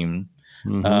team.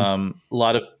 A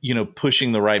lot of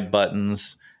pushing the right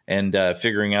buttons and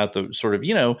figuring out the sort of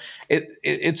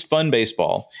it's fun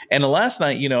baseball. And the last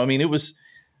night, they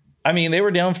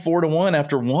were down 4-1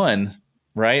 after one,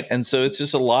 right? And so it's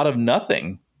just a lot of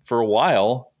nothing for a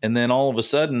while, and then all of a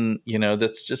sudden,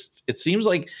 that's just it seems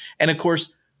like. And of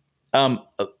course,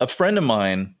 a friend of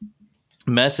mine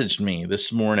messaged me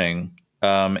this morning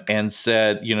and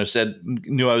said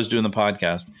knew I was doing the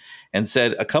podcast and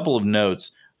said a couple of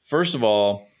notes. First of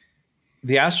all,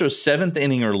 the Astros 7th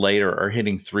inning or later are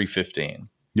hitting 315.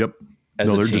 Yep.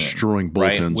 They're destroying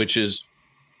bullpens, right?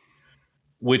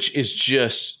 Which is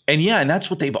just and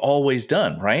that's what they've always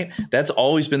done, right? That's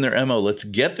always been their MO. Let's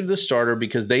get through the starter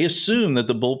because they assume that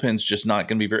the bullpen's just not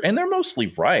going to be very, and they're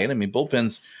mostly right. I mean,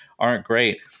 bullpens aren't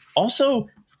great. Also,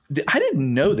 I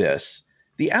didn't know this.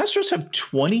 The Astros have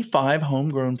 25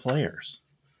 homegrown players.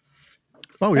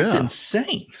 Oh, yeah. That's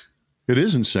insane. It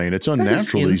is insane. It's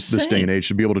unnatural this day and age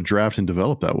to be able to draft and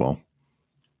develop that well.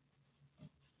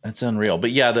 That's unreal.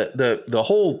 But yeah, the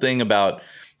whole thing about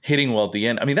hitting well at the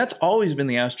end, I mean, that's always been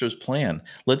the Astros' plan.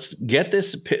 Let's get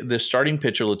the starting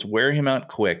pitcher, let's wear him out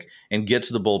quick and get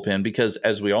to the bullpen because,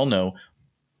 as we all know,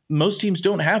 most teams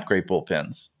don't have great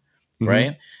bullpens,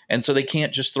 right? And so they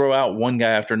can't just throw out one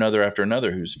guy after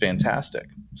another who's fantastic.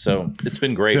 So it's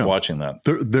been great watching that.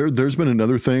 There's been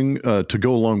another thing to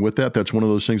go along with that. That's one of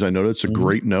those things I noted. It's a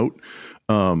great note.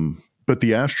 But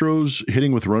the Astros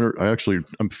hitting with runner,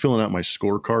 I'm filling out my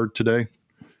scorecard today.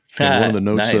 And one of the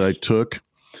notes that I took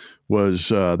was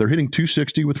they're hitting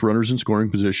 260 with runners in scoring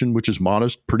position, which is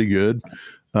modest, pretty good.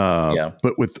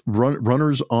 But with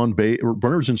runners on base,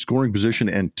 runners in scoring position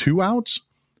and 2 outs,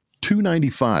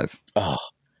 295. Oh,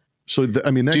 so that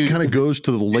kind of goes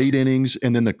to the late innings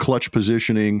and then the clutch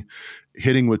positioning,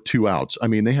 hitting with 2 outs. I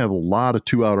mean, they have a lot of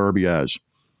 2-out RBIs.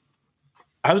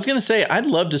 I was going to say, I'd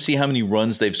love to see how many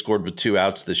runs they've scored with 2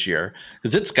 outs this year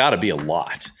because it's got to be a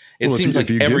lot. It seems like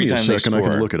every time they score. I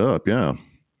can look it up. Yeah.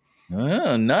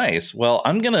 Oh, nice. Well,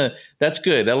 that's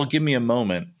good. That'll give me a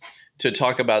moment to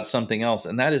talk about something else,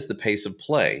 and that is the pace of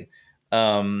play.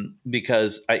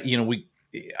 Because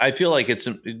I feel like it's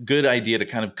a good idea to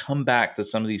kind of come back to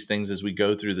some of these things as we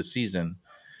go through the season.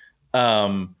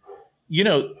 The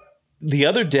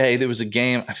other day there was a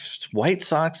game, White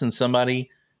Sox and somebody.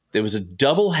 There was a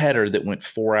doubleheader that went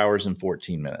 4 hours and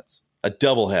 14 minutes. A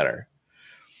doubleheader,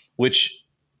 which.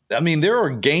 I mean, there are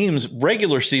games,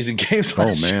 regular season games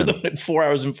last year that went 4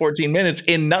 hours and 14 minutes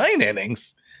in 9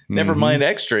 innings, never mind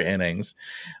extra innings.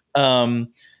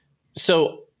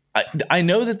 So I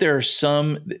know that there are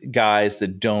some guys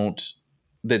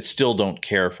that still don't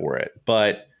care for it.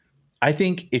 But I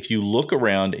think if you look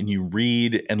around and you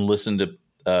read and listen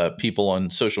to people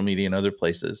on social media and other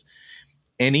places,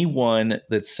 anyone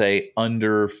that's say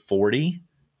under 40,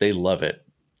 they love it.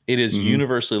 It is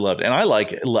universally loved, and I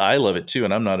like it. I love it too,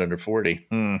 and I'm not under 40.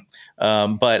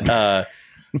 But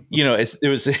it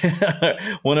was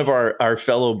one of our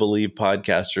fellow Believe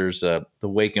podcasters, the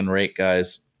Wake and Rake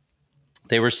guys.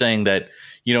 They were saying that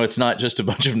it's not just a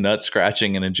bunch of nut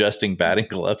scratching and adjusting batting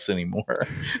gloves anymore.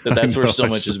 That's where so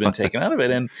much has been taken out of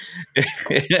it, and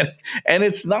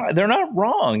it's not. They're not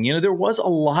wrong. There was a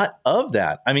lot of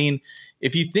that. I mean.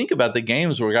 If you think about the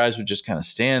games where guys would just kind of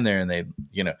stand there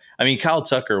and Kyle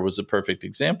Tucker was a perfect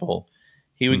example.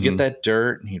 He would get that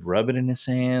dirt and he'd rub it in his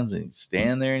hands and he'd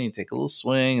stand there and he'd take a little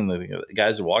swing and the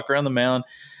guys would walk around the mound.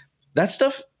 That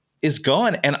stuff is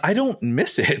gone and I don't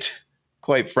miss it,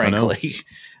 quite frankly.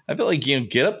 I feel like,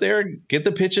 get up there, get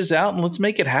the pitches out and let's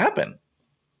make it happen.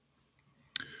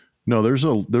 No, there's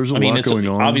a lot going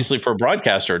on. Obviously for a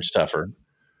broadcaster, it's tougher.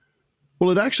 Well,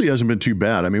 it actually hasn't been too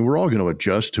bad. I mean, we're all going to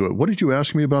adjust to it. What did you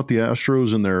ask me about the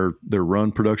Astros and their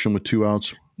run production with 2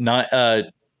 outs? Not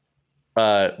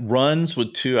runs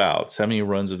with 2 outs. How many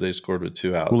runs have they scored with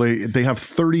 2 outs? Well, they have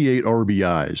 38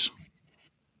 RBIs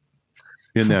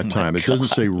in that time. It doesn't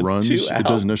say runs. It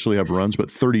doesn't necessarily have runs, but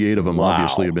 38 of them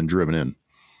obviously have been driven in.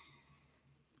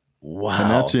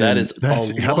 Wow, And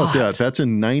that's how about that? That's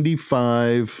in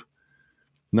 95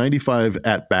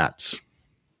 at bats.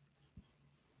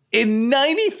 In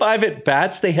 95 at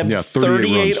bats, they have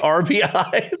 38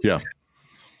 RBIs. Yeah.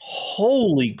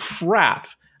 Holy crap.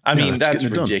 I mean, that's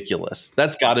ridiculous.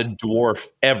 That's got to dwarf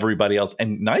everybody else.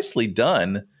 And nicely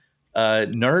done,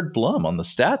 Nerd Blum on the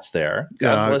stats there.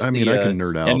 God bless I can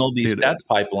nerd out. MLB stats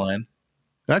pipeline.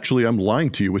 Actually, I'm lying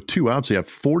to you. With 2 outs, they have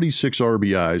 46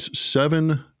 RBIs,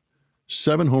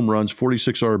 seven home runs,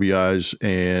 46 RBIs,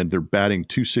 and they're batting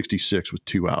 .266 with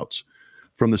 2 outs.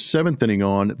 From the 7th inning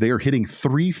on, they are hitting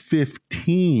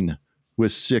 .315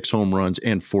 with 6 home runs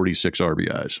and 46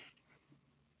 RBIs.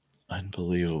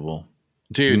 Unbelievable.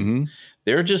 Dude,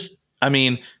 they're just, I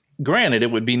mean, granted,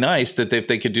 it would be nice that if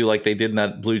they could do like they did in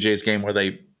that Blue Jays game where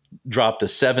they dropped a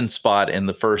 7 spot in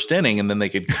the first inning and then they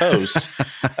could coast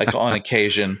like on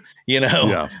occasion, you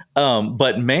know? Yeah.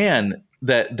 But man,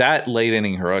 that late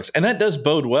inning heroics, and that does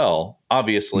bode well,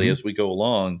 obviously, as we go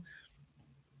along,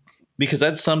 because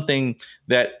that's something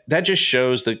that just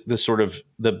shows the sort of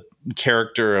the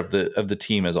character of the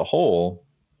team as a whole,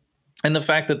 and the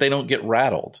fact that they don't get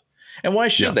rattled. And why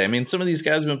should they? I mean, some of these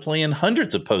guys have been playing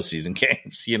hundreds of postseason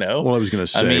games, you know? Well, I was going to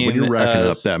say, when you're racking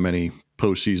up that many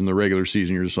postseason, the regular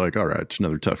season, you're just like, all right, it's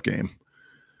another tough game.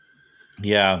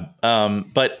 Yeah.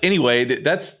 But anyway,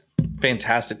 that's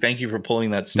fantastic. Thank you for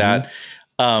pulling that stat.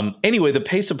 Anyway, the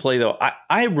pace of play, though,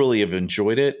 I really have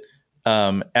enjoyed it.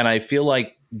 And I feel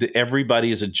like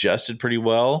everybody has adjusted pretty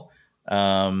well,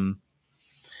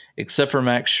 except for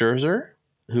Max Scherzer,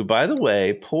 who, by the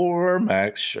way, poor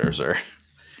Max Scherzer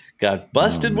got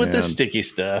busted with the sticky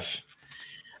stuff.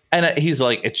 And he's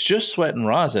like, it's just sweat and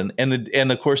rosin.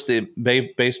 And of course, the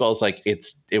baseball is like,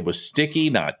 it was sticky,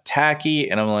 not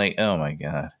tacky. And I'm like, oh, my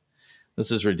God,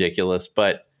 this is ridiculous.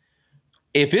 But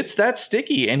if it's that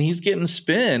sticky and he's getting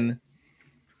spin,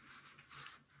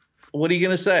 what are you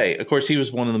going to say? Of course, he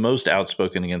was one of the most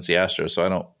outspoken against the Astros, so I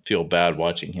don't feel bad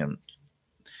watching him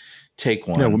take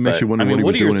one. Yeah, what makes you wonder what he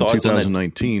was doing in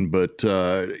 2019? But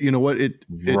you know what?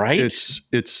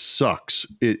 It sucks.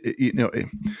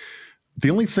 The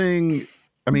only thing,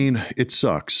 I mean, it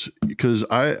sucks because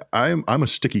I'm a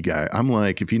sticky guy. I'm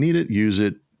like, if you need it, use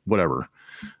it, whatever.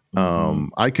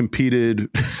 I competed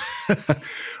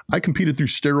through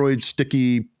steroid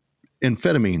sticky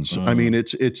amphetamines. I mean,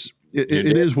 it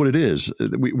is what it is.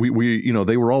 We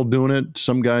they were all doing it.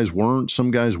 Some guys weren't,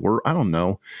 some guys were, I don't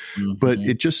know. But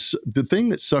the thing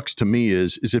that sucks to me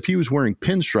is if he was wearing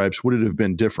pinstripes, would it have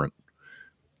been different?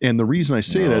 And the reason I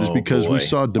say that is because we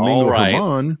saw Domingo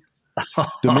Germán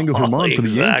for the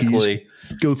Yankees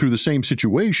go through the same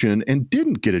situation and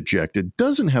didn't get ejected,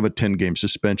 doesn't have a 10-game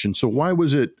suspension. So why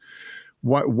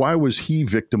was he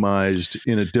victimized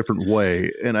in a different way?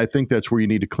 And I think that's where you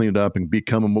need to clean it up and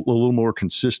become a little more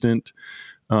consistent.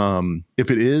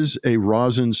 If it is a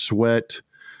rosin, sweat,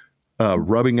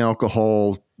 rubbing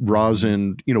alcohol,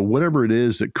 rosin, whatever it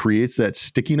is that creates that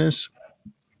stickiness,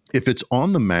 if it's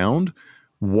on the mound,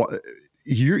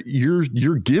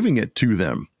 you're giving it to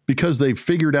them because they've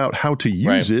figured out how to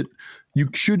use it. You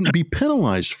shouldn't be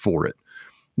penalized for it.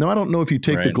 Now, I don't know if you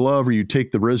take the glove or you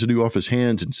take the residue off his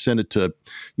hands and send it to,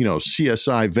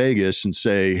 CSI Vegas and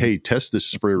say, hey, test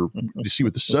this to see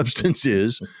what the substance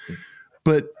is.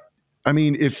 But I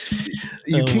mean, if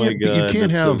you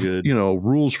can't have,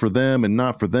 rules for them and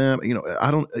not for them,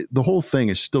 the whole thing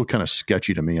is still kind of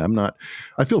sketchy to me.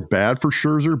 I feel bad for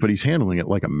Scherzer, but he's handling it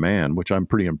like a man, which I'm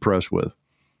pretty impressed with.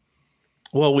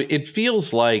 Well, it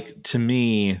feels like to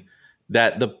me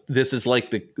that this is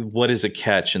like what is a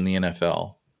catch in the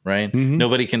NFL, right?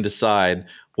 Nobody can decide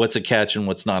what's a catch and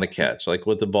what's not a catch. Like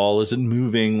what the ball isn't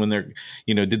moving when they're,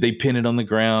 did they pin it on the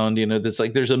ground? That's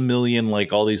like there's a million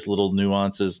like all these little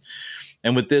nuances.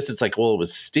 And with this, it's like, well, it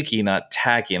was sticky, not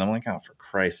tacky. And I'm like, oh, for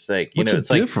Christ's sake, what's the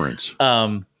difference?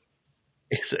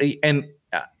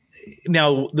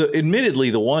 Now,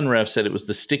 admittedly, the one ref said it was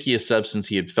the stickiest substance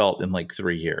he had felt in like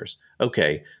 3 years.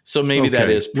 Okay, so maybe that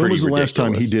is pretty ridiculous. When was the last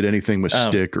time he did anything with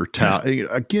stick or towel?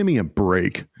 Give me a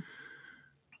break.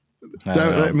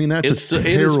 That's a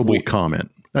terrible comment.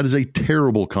 That is a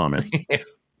terrible comment.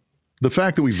 The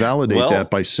fact that we validate that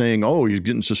by saying, oh, he's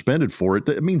getting suspended for it,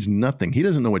 that means nothing. He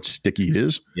doesn't know what sticky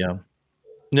is. Yeah.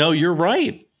 No, you're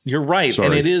right. You're right. Sorry.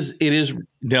 And it is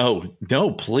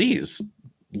no, please.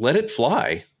 Let it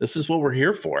fly. This is what we're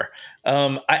here for.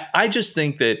 I just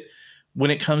think that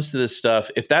when it comes to this stuff,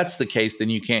 if that's the case, then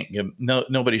you can't give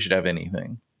nobody should have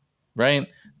anything, right?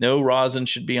 No rosin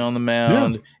should be on the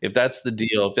mound. Yeah. If that's the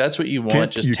deal, if that's what you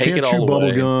want, just take it all away.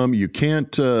 You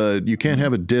can't chew bubble gum. You can't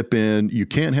have a dip in. You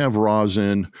can't have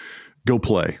rosin. go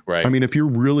play. Right. I mean, if you're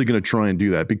really going to try and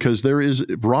do that, because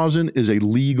rosin is a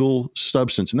legal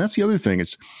substance. And that's the other thing.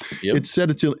 It's said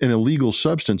it's an illegal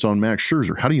substance on Max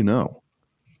Scherzer. How do you know?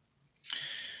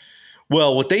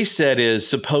 Well, what they said is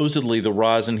supposedly the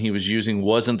rosin he was using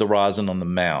wasn't the rosin on the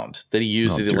mound, that he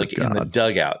used it like in the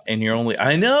dugout. And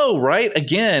I know, right?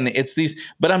 Again, it's these,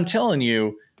 but I'm telling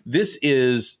you, this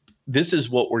is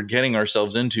what we're getting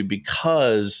ourselves into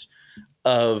because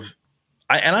of,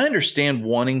 and I understand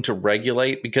wanting to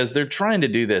regulate because they're trying to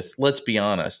do this. Let's be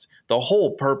honest. The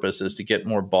whole purpose is to get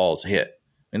more balls hit.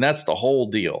 And that's the whole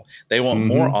deal. They want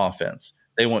more offense.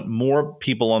 They want more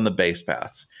people on the base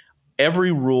paths.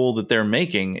 Every rule that they're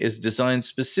making is designed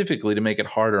specifically to make it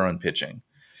harder on pitching.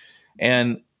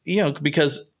 And,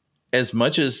 because as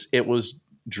much as it was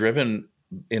driven,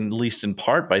 at least in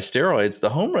part, by steroids, the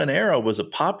home run era was a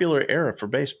popular era for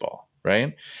baseball,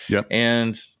 right? Yep.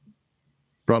 And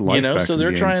brought life back so to the they're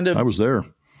game. trying to. I was there.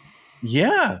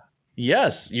 Yeah.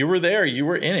 Yes, you were there. You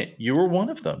were in it. You were one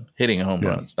of them hitting home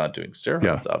runs, not doing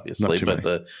steroids, obviously, but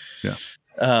but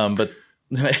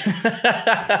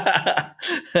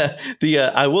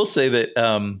I will say that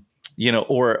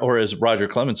or as Roger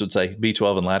Clemens would say,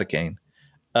 B12 and lidocaine.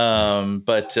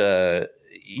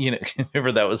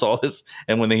 Remember that was all his.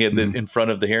 And when they had in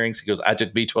front of the hearings, he goes, "I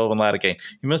took B12 and lidocaine."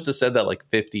 He must have said that like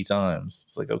 50 times.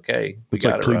 It's like, okay, it's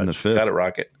like pleading the fifth. Got it,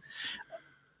 Rocket.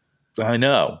 I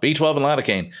know, B12 and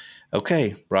lidocaine.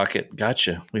 Okay, Rocket,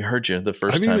 gotcha. We heard you the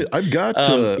first time. I've got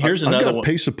here's another one.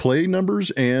 Pace of play numbers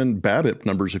and BABIP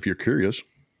numbers if you're curious.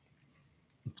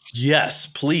 Yes,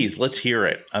 please. Let's hear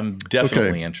it. I'm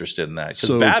definitely interested in that because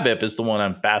BABIP is the one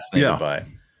I'm fascinated by.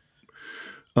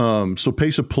 So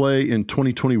pace of play in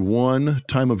 2021,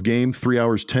 time of game, 3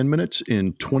 hours, 10 minutes.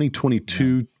 In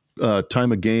 2022,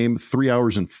 time of game, 3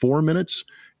 hours and 4 minutes.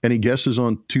 Any guesses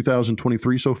on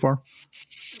 2023 so far?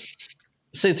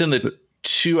 I'd say it's in the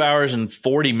 2 hours and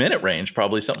 40-minute range,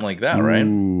 probably something like that, right?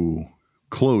 Ooh,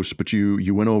 close, but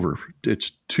you went over.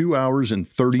 It's 2 hours and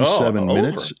 37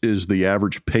 minutes is the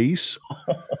average pace.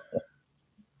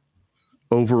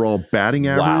 Overall batting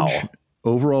average. Wow.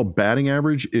 Overall batting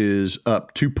average is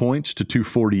up 2 points to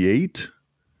 248.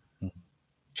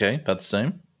 Okay, about the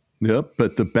same. Yep,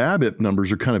 but the BABIP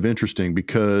numbers are kind of interesting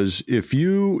because if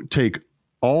you take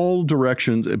all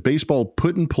directions, baseball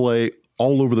put in play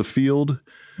all over the field,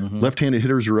 left-handed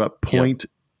hitters are up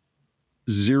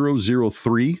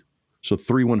 0.003, so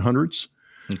 3/100ths.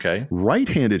 Okay.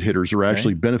 Right-handed hitters are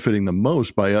actually benefiting the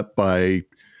most by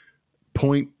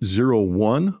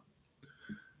 0.01.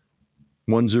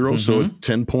 1-0, so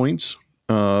 10 points.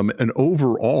 And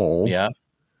overall,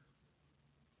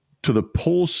 to the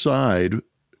pull side,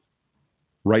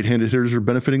 right-handed hitters are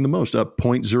benefiting the most, up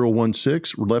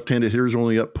 0.016. Left-handed hitters are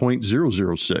only up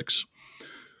 0.006.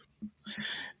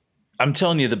 I'm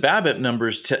telling you, the BABIP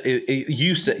numbers.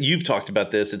 You've talked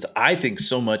about this. I think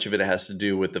so much of it has to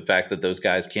do with the fact that those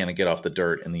guys can't get off the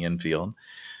dirt in the infield.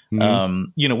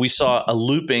 We saw a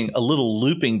little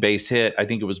looping base hit. I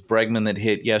think it was Bregman that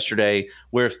hit yesterday,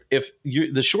 where if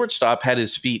the shortstop had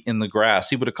his feet in the grass,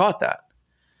 he would have caught that.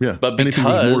 Yeah, but if he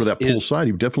was more to that pull side,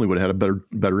 he definitely would have had a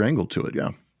better angle to it. Yeah,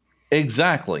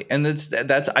 exactly. And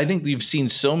that's. I think you've seen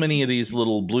so many of these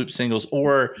little bloop singles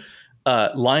or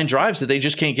line drives that they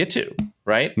just can't get to.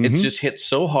 Right? It's just hit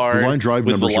so hard. The line drive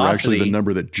numbers velocity. are actually the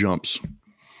number that jumps.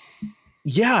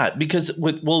 Yeah, because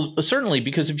certainly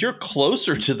because if you're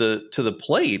closer to the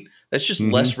plate, that's just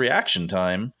less reaction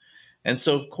time. And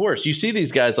so of course you see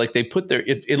these guys like they put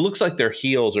it looks like their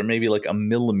heels are maybe like a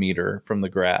millimeter from the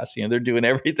grass. They're doing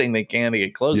everything they can to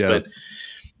get close, but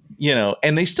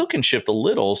and they still can shift a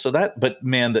little. But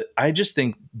man, I just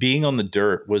think being on the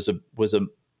dirt was a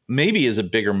maybe is a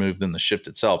bigger move than the shift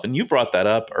itself. And you brought that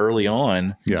up early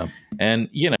on. Yeah. And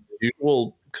you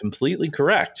will completely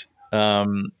correct.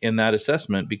 In that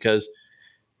assessment because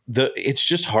it's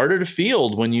just harder to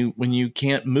field when you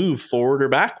can't move forward or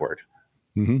backward.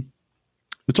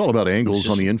 It's all about angles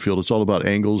on the infield. It's all about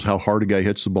angles, how hard a guy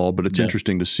hits the ball. But it's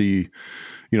interesting to see,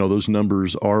 those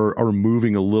numbers are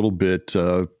moving a little bit.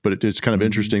 But it's kind of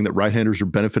interesting that right-handers are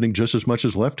benefiting just as much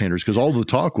as left-handers because all the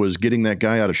talk was getting that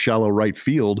guy out of shallow right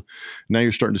field. Now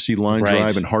you're starting to see line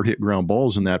drive and hard hit ground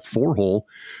balls in that 4-hole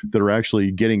that are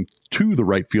actually getting to the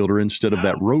right fielder instead of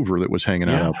that rover that was hanging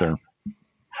out there.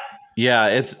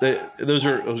 Yeah, those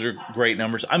are great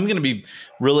numbers. I'm going to be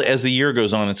really, as the year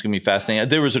goes on, it's going to be fascinating.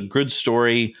 There was a good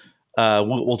story.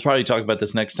 We'll probably talk about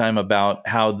this next time about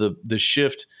how the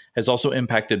shift has also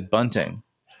impacted bunting.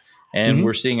 And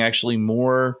we're seeing actually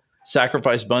more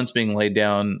sacrifice bunts being laid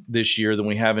down this year than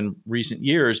we have in recent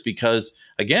years because,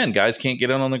 again, guys can't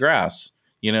get in on the grass.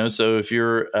 So if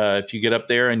you get up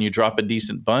there and you drop a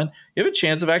decent bunt, you have a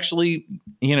chance of actually,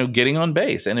 getting on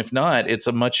base. And if not, it's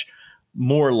a much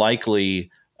more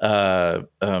likely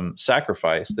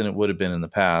sacrifice than it would have been in the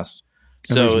past.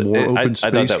 And so there's more open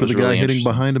space for the guy hitting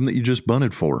behind him that you just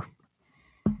bunted for.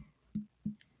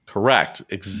 Correct.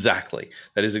 Exactly.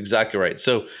 That is exactly right.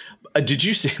 So did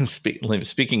you see,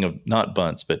 speaking of not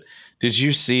bunts, but did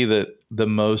you see that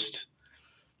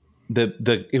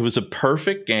it was a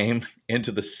perfect game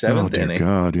into the seventh inning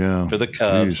for the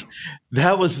Cubs. Jeez.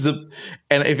 That was and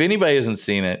if anybody hasn't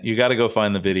seen it, you got to go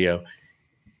find the video.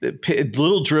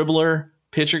 Little dribbler,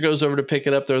 pitcher goes over to pick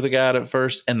it up, throw the guy out at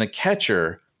first, and the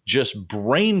catcher just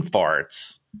brain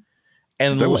farts.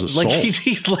 And that was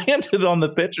he landed on the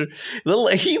pitcher.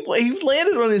 He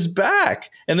landed on his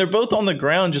back, and they're both on the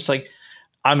ground. Just like,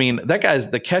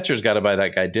 the catcher's got to buy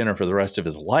that guy dinner for the rest of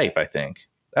his life. I think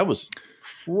that was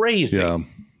crazy.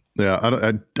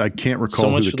 Yeah. I can't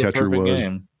recall who the catcher was.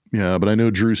 Game. Yeah, but I know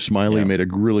Drew Smiley made a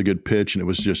really good pitch, and it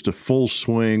was just a full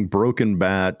swing, broken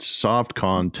bat, soft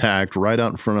contact right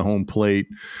out in front of home plate.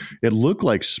 It looked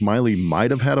like Smiley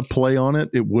might have had a play on it.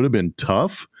 It would have been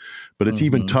tough, but it's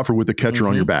even tougher with the catcher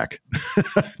on your back.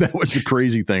 That was the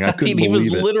crazy thing. I couldn't believe it.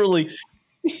 He was literally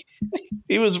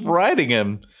he was riding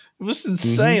him. It was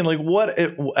insane. Like what?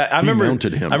 I remember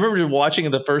mounted him. I remember watching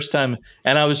it the first time,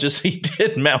 and I was just he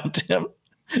did mount him.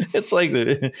 It's like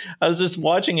I was just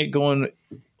watching it going,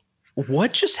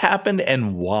 what just happened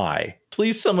and why?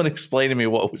 Please, someone explain to me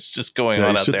what was just going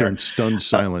on out sit there in stunned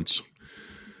silence.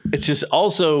 It's just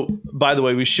also, by the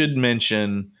way, we should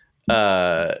mention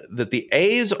that the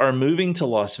A's are moving to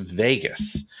Las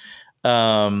Vegas,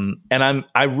 and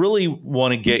I really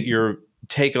want to get your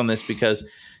take on this because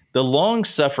the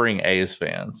long-suffering A's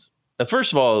fans.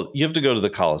 First of all, you have to go to the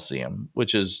Coliseum,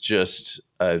 which is just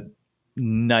a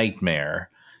nightmare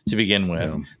to begin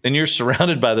with. Yeah. Then you're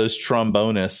surrounded by those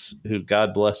trombonists who,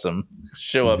 God bless them,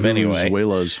 show up anyway.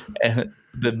 And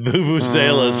the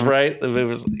vuvuzelas, right?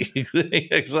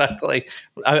 Exactly.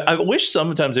 I wish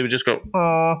sometimes they would just go,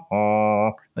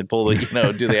 they pull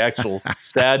the, do the actual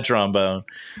sad trombone.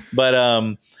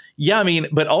 But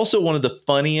but also one of the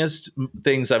funniest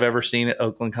things I've ever seen at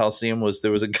Oakland Coliseum was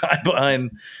there was a guy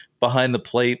behind the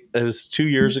plate. It was 2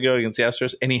 years ago against the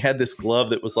Astros, and he had this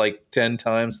glove that was like 10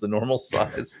 times the normal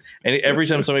size. And every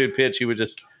time somebody would pitch, he would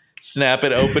just snap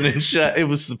it open and shut. It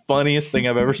was the funniest thing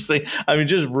I've ever seen.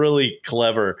 Just really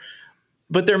clever.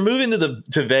 But they're moving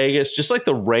to Vegas, just like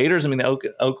the Raiders.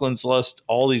 Oakland's lost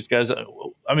all these guys.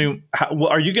 Are you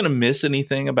going to miss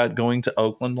anything about going to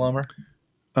Oakland, Lummer?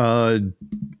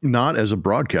 Not as a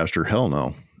broadcaster. Hell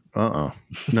no.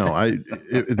 No,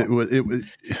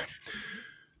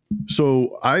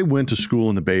 So I went to school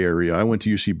in the Bay Area. I went to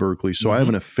UC Berkeley. So I have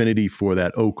an affinity for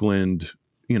that Oakland,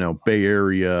 Bay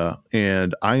Area.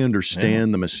 And I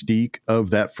understand the mystique of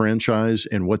that franchise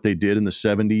and what they did in the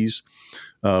 70s,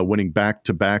 winning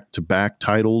back-to-back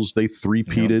titles. They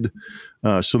three-peated.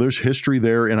 So there's history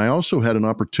there. And I also had an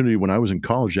opportunity when I was in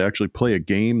college to actually play a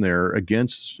game there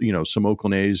against, some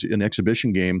Oakland A's, an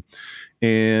exhibition game.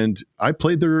 And I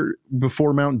played there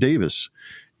before Mount Davis.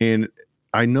 And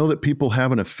I know that people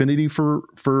have an affinity for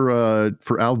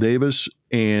Al Davis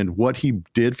and what he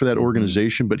did for that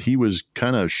organization, but he was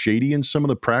kind of shady in some of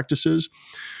the practices.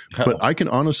 But I can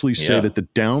honestly say that the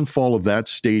downfall of that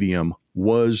stadium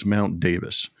was Mount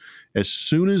Davis. As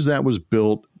soon as that was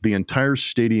built, the entire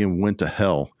stadium went to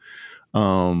hell.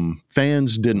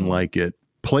 Fans didn't like it.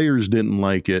 Players didn't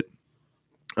like it.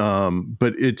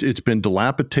 But it's been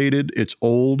dilapidated. It's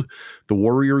old. The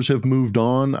Warriors have moved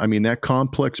on. That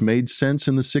complex made sense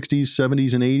in the 60s,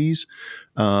 70s, and 80s.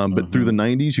 But through the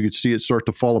 90s, you could see it start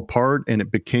to fall apart, and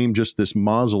it became just this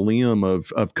mausoleum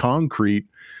of concrete.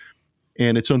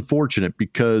 And it's unfortunate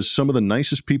because some of the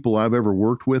nicest people I've ever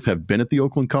worked with have been at the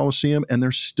Oakland Coliseum, and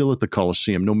they're still at the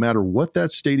Coliseum. No matter what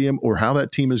that stadium or how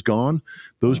that team has gone,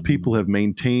 those people have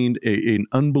maintained an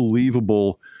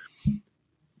unbelievable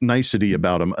nicety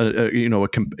about them,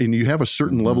 and you have a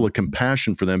certain level of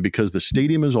compassion for them because the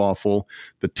stadium is awful,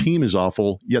 the team is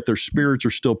awful, yet their spirits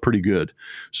are still pretty good.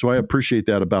 So I appreciate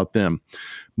that about them.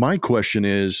 My question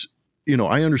is,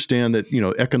 I understand that,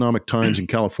 economic times in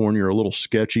California are a little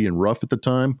sketchy and rough at the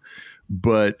time,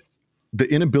 but the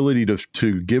inability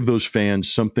to give those fans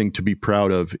something to be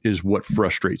proud of is what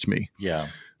frustrates me. Yeah.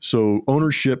 So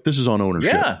ownership, this is on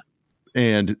ownership. Yeah.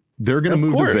 And they're going to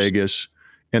move to Vegas.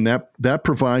 And that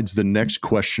provides the next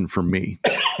question for me.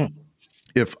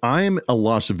 If I'm a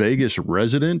Las Vegas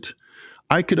resident,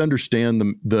 I could understand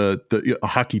the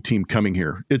hockey team coming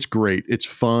here. It's great. It's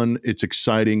fun. It's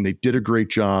exciting. They did a great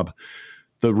job.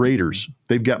 The Raiders,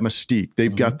 they've got mystique.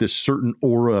 They've got this certain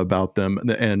aura about them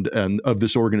and of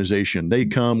this organization. They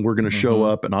come, we're going to show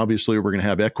up, and obviously we're going to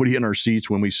have equity in our seats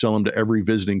when we sell them to every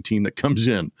visiting team that comes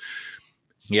in.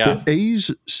 Yeah. The A's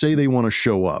say they want to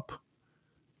show up.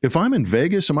 If I'm in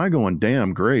Vegas, am I going,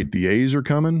 damn, great, the A's are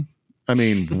coming? I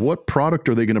mean, what product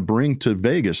are they going to bring to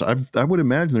Vegas? I would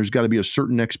imagine there's got to be a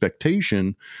certain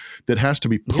expectation that has to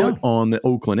be put on the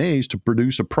Oakland A's to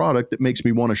produce a product that makes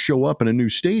me want to show up in a new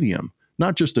stadium.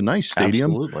 Not just a nice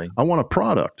stadium. Absolutely. I want a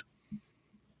product.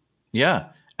 Yeah,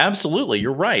 absolutely.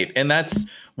 You're right. And that's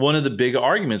one of the big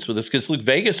arguments with this, because look,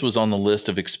 Vegas was on the list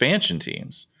of expansion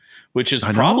teams, which is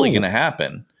probably going to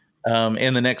happen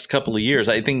in the next couple of years.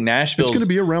 I think Nashville's it's going to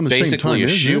be around the same time,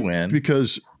 isn't it?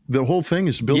 Because the whole thing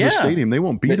is to build a stadium. They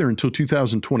won't be there until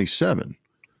 2027.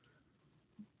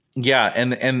 Yeah,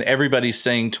 and everybody's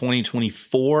saying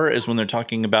 2024 is when they're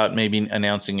talking about maybe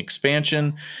announcing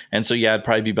expansion. And so, yeah, it'd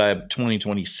probably be by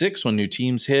 2026 when new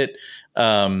teams hit.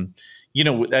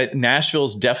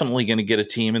 Nashville's definitely going to get a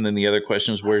team. And then the other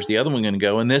question is, where's the other one going to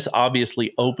go? And this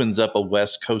obviously opens up a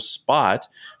West Coast spot.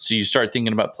 So you start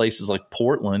thinking about places like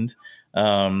Portland,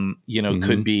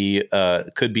 could be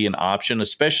an option,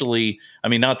 especially, I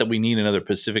mean, not that we need another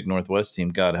Pacific Northwest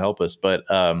team, God help us, but,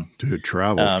 dude,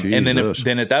 travel. And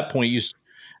then at that point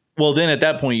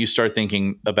you start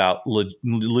thinking about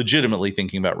legitimately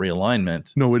thinking about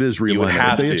realignment. No, it is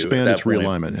realignment. If they expand, it's point.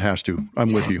 Realignment. It has to.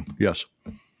 I'm with you. Yes.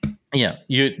 Yeah.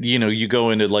 You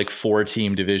go into like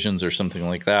 4-team divisions or something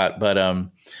like that. But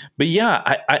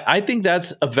yeah, I think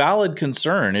that's a valid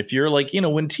concern. If you're like,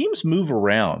 when teams move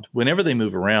around, whenever they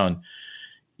move around,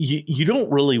 you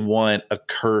don't really want a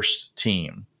cursed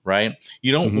team, right?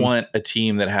 You don't want a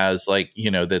team that has like,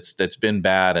 that's been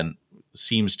bad and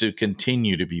seems to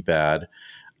continue to be bad.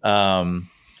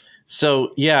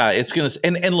 So yeah, it's going to,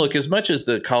 and look, as much as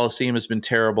the Coliseum has been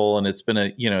terrible and it's been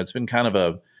it's been kind of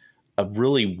a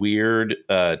really weird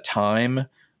time,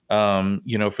 for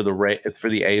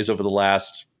the A's over the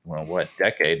last,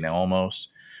 decade now almost.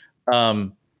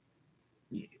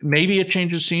 Maybe a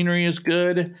change of scenery is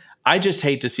good. I just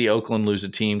hate to see Oakland lose a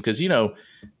team because,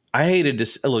 I hated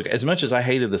to look, as much as I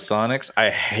hated the Sonics, I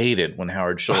hated when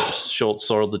Howard Schultz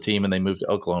sold the team and they moved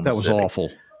to Oklahoma City. That was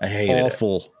awful. I hated it.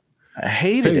 I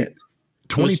hated it.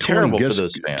 2020, it was terrible for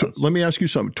those fans. Let me ask you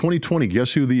something. 2020,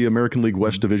 guess who the American League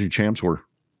West Division champs were?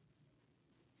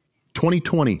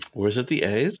 2020. Was it the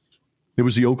A's? It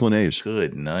was the Oakland A's.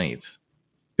 Good night.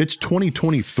 It's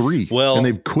 2023. Well, and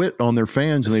they've quit on their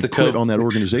fans and they've quit on that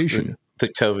organization. The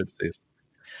COVID season.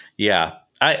 Yeah.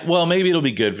 Maybe it'll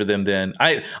be good for them then.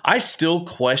 I still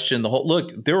question the whole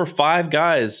look. There were 5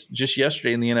 guys just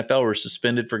yesterday in the NFL who were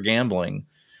suspended for gambling.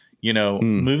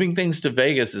 Moving things to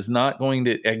Vegas is not going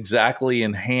to exactly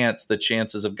enhance the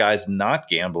chances of guys not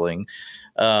gambling.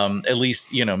 At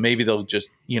least, maybe they'll just,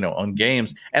 on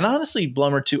games. And honestly,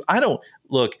 Blummer too,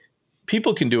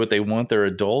 people can do what they want. They're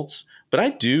adults, but I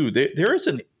do. There is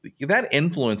that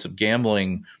influence of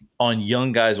gambling on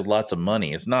young guys with lots of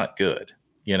money is not good,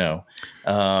 and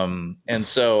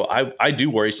so I do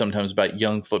worry sometimes about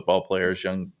young football players,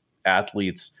 young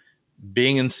athletes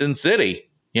being in Sin City,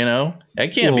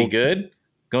 that can't be good.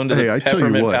 Going to the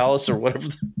Peppermint Palace or whatever.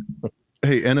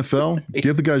 Hey, NFL,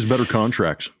 give the guys better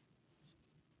contracts.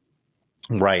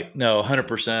 Right. No,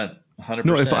 100%. 100%.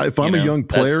 No, if I'm a young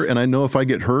player and I know if I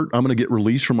get hurt, I'm going to get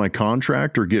released from my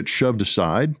contract or get shoved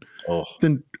aside,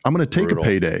 then I'm going to take a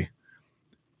payday.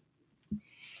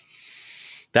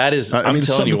 That is, I'm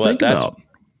telling you what, that's,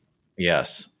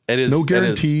 yes, it is. No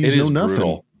guarantees, no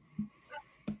nothing.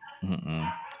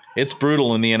 It's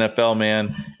brutal in the NFL,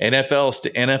 man.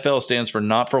 NFL stands for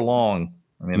not for long.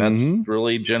 I mean, that's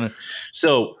really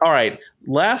So, all right,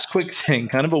 last quick thing,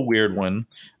 kind of a weird one.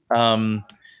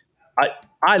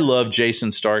 I love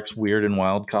Jason Stark's Weird and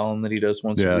Wild column that he does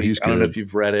once a week. He's good. I don't know if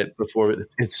you've read it before, but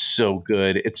it's so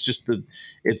good. It's just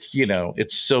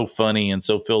it's so funny and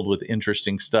so filled with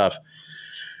interesting stuff.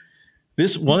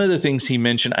 One of the things he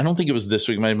mentioned, I don't think it was this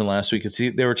week, it might have been last week.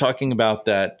 They were talking about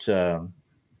that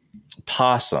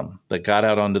possum that got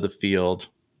out onto the field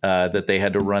that they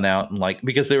had to run out and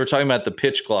because they were talking about the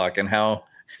pitch clock and how,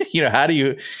 how do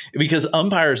you, because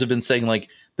umpires have been saying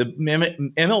the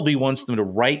MLB wants them to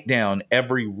write down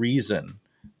every reason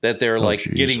that they're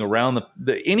getting around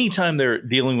the anytime they're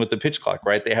dealing with the pitch clock,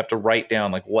 right? They have to write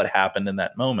down what happened in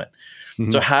that moment.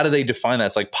 So how do they define that?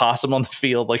 It's like possum on the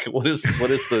field. What is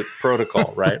the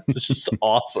protocol, right? It's just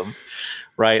awesome.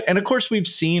 Right. And of course we've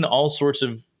seen all sorts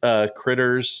of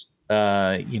critters,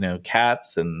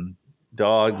 cats and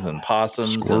dogs and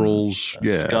possums, squirrels, and,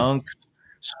 skunks,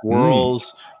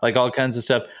 squirrels, all kinds of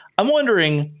stuff. I'm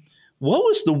wondering, what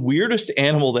was the weirdest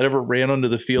animal that ever ran onto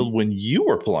the field when you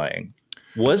were playing?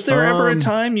 Was there ever a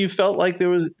time you felt like there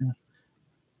was,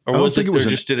 or was it, or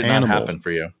just did it not happen for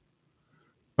you?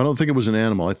 I don't think it was an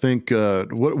animal. I think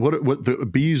what the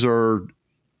bees are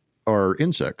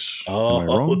insects. Oh, am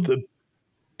I wrong?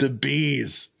 The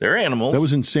bees. They're animals. That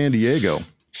was in San Diego.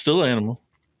 Still an animal.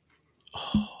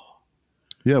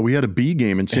 Yeah, we had a bee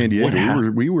game in San Diego.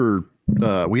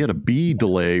 We had a bee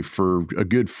delay for a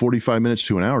good 45 minutes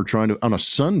to an hour on a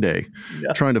Sunday,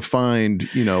 trying to find,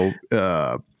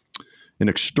 an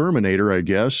exterminator, I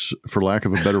guess, for lack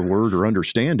of a better word or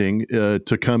understanding,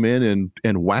 to come in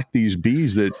and whack these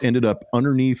bees that ended up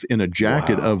underneath in a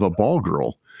jacket of a ball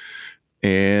girl.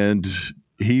 And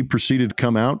he proceeded to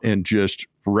come out and just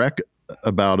wreck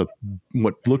about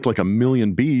what looked like 1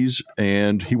 million bees.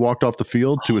 And he walked off the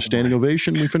field to a standing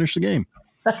ovation. And we finished the game.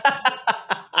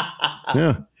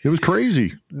 Yeah, it was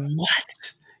crazy.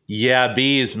 What? Yeah,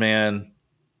 bees, man.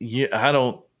 Yeah, I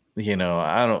don't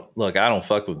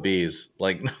fuck with bees.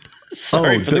 Like,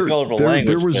 sorry for the colorful language.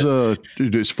 There was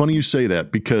it's funny you say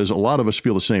that, because a lot of us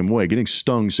feel the same way. Getting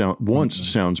stung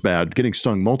sounds bad. Getting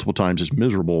stung multiple times is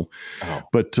miserable. Oh.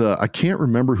 But I can't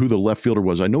remember who the left fielder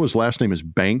was. I know his last name is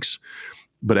Banks.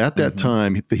 But at that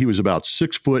time, he was about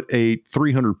 6'8",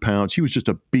 300 pounds. He was just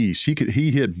a beast. He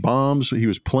hit bombs. He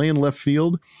was playing left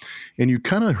field, and you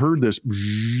kind of heard this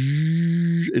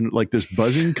and like this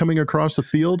buzzing coming across the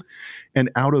field, and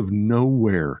out of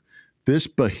nowhere, this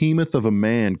behemoth of a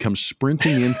man comes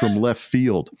sprinting in from left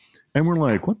field, and we're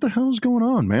like, "What the hell is going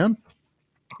on, man?"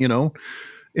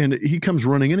 And he comes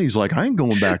running in. He's like, I ain't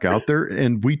going back out there.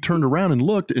 And we turned around and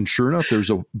looked, and sure enough,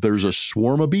 there's a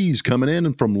swarm of bees coming in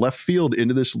and from left field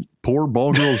into this poor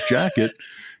ball girl's jacket,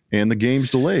 and the game's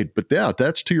delayed. But yeah,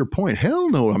 that's to your point. Hell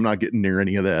no, I'm not getting near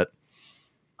any of that.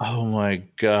 Oh my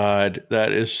God,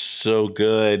 that is so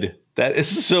good. That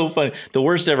is so funny. The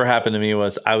worst ever happened to me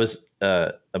was I was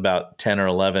about 10 or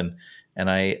 11, and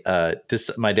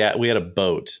my dad, we had a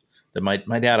boat that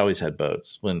my dad always had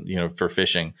boats for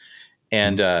fishing.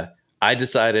 And I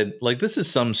decided, like, this is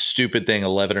some stupid thing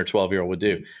 11 or 12-year-old would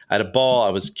do. I had a ball. I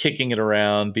was kicking it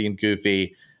around, being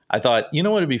goofy. I thought, what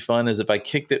would be fun is if I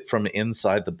kicked it from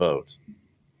inside the boat,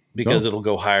 because it'll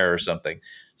go higher or something.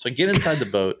 So I get inside the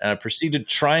boat, and I proceed to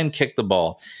try and kick the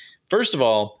ball. First of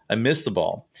all, I missed the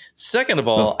ball. Second of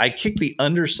all, I kicked the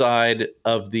underside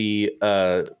of the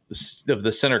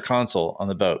center console on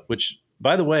the boat, which,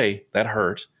 by the way, that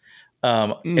hurt.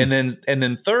 And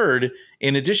then third,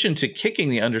 in addition to kicking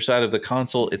the underside of the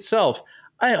console itself,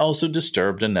 I also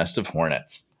disturbed a nest of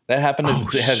hornets that happened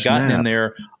to have gotten in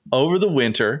there over the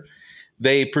winter.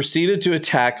 They proceeded to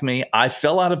attack me. I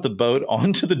fell out of the boat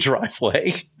onto the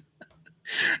driveway.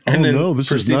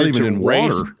 This is not even in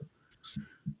water.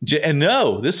 And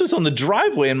no, this was on the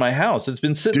driveway in my house. It's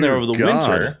been sitting there over the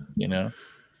winter,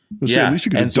 At least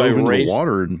you could have dove into the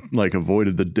water and like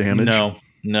avoided the damage.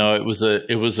 No, it was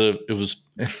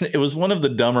one of the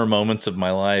dumber moments of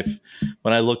my life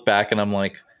when I look back and I'm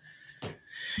like,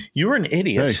 you were an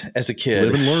idiot as a kid.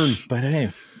 Live and learn. But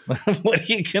hey, what are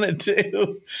you going to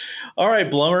do? All right,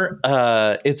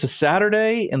 Blummer. It's a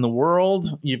Saturday in the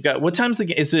world. You've got, what time's the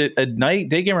game? Is it a day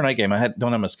game or night game?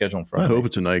 Don't have my schedule in front of me. I hope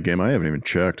it's a night game. I haven't even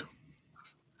checked.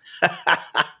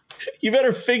 You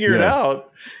better figure it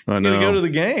out. I know. You gotta go to the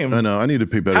game. I know. I need to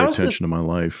pay better attention to my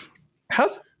life.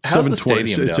 How's the stadium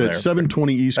It's down at there?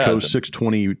 720 East Coast,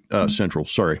 620 Central.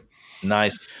 Sorry.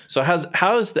 Nice. So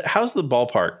how's the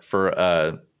ballpark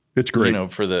for it's great.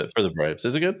 For the Braves?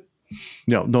 Is it good?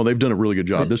 No, they've done a really good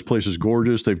job. This place is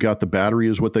gorgeous. They've got the Battery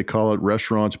is what they call it.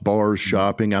 Restaurants, bars,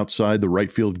 shopping outside the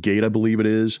right field gate, I believe it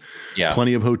is. Yeah.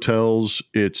 Plenty of hotels.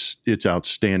 It's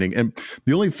outstanding. And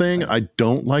the only thing I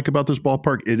don't like about this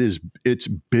ballpark, it's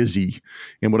busy.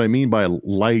 And what I mean by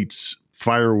lights,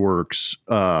 fireworks,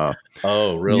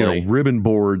 really? Ribbon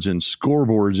boards and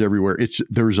scoreboards everywhere.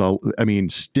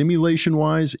 Stimulation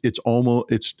wise, it's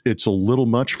a little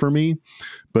much for me,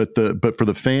 but for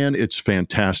the fan, it's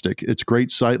fantastic. It's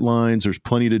great sight lines. There's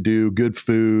plenty to do, good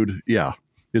food. Yeah,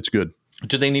 it's good.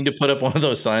 Do they need to put up one of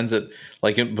those signs that,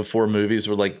 like before movies,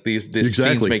 were like these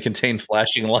scenes may contain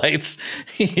flashing lights?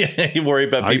 You worry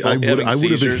about people having seizures. I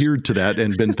would have adhered to that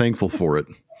and been thankful for it.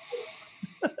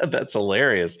 That's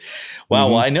hilarious. Wow.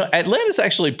 Well, I know Atlanta's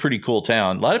actually a pretty cool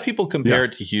town. A lot of people compare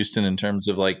it to Houston in terms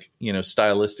of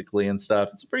stylistically and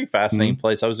stuff. It's a pretty fascinating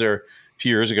place. I was there a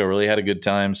few years ago, really had a good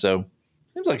time. So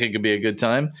seems like it could be a good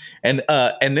time. And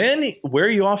then where are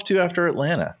you off to after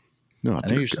Atlanta? No, I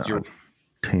know you're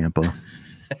Tampa.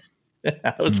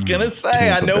 I was going to say,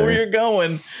 I know where you're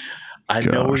going. I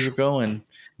know where you're going.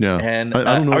 Yeah. And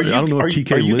I don't know if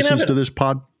TK listens to this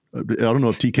pod. I don't know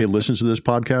if TK listens to this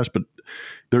podcast, but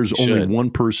there's only one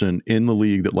person in the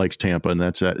league that likes Tampa, and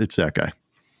it's that guy.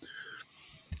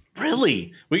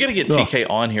 Really? We got to get TK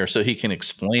on here so he can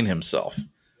explain himself.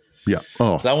 Yeah.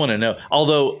 Oh, I want to know.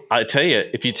 Although I tell you,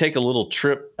 if you take a little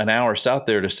trip an hour south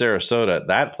there to Sarasota,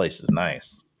 that place is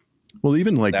nice. Well,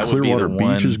 even like Clearwater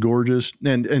Beach is gorgeous,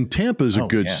 and Tampa is a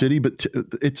good city, but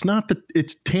it's not the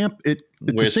it's Tampa. It's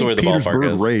the St.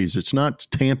 Petersburg Rays. It's not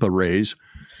Tampa Rays.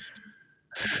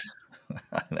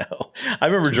 I know. I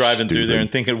remember driving through there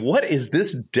and thinking, "What is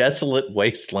this desolate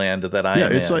wasteland that I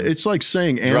am in?" It's like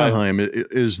saying Anaheim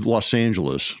is Los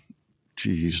Angeles.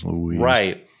 Jeez Louise.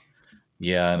 Right.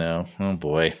 Yeah, I know. Oh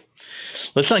boy.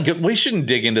 Let's not get. We shouldn't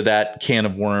dig into that can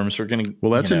of worms. We're gonna.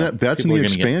 Well, that's in the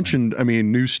expansion. I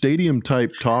mean, new stadium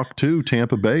type talk too.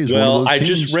 Tampa Bay is one of those teams. I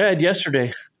just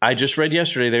read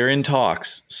yesterday. They're in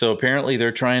talks. So apparently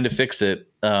they're trying to fix it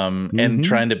and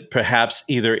trying to perhaps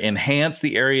either enhance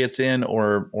the area it's in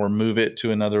or move it to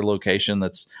another location.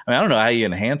 That's. I mean, I don't know how you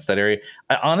enhance that area.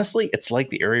 Honestly, it's like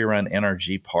the area around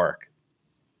NRG Park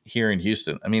here in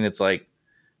Houston. I mean, it's like.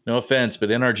 No offense, but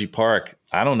NRG Park,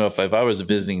 I don't know if I was a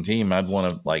visiting team, I'd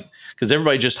want to because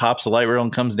everybody just hops the light rail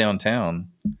and comes downtown.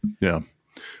 Yeah.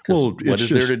 Well, what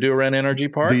is there to do around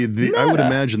NRG Park? I would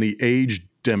imagine the age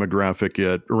demographic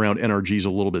around NRG is a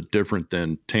little bit different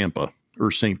than Tampa or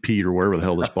St. Pete or wherever the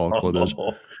hell this ball club is.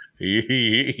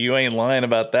 You ain't lying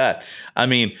about that. I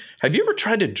mean, have you ever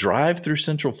tried to drive through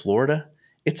Central Florida?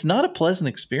 It's not a pleasant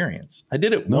experience. I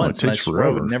did it once and I swore I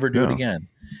would never do it again.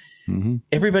 Mm-hmm.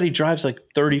 Everybody drives like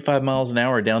 35 miles an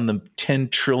hour down the 10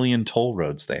 trillion toll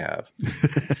roads they have.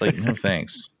 It's like, no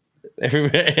thanks.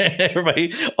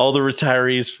 Everybody, all the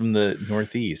retirees from the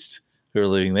Northeast who are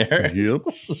living there. Yep.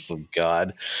 Oh,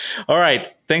 God. All right.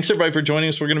 Thanks, everybody, for joining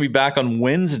us. We're going to be back on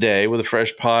Wednesday with a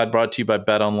fresh pod brought to you by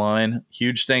Bet Online.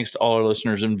 Huge thanks to all our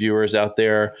listeners and viewers out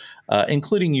there,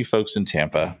 including you folks in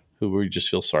Tampa, who we just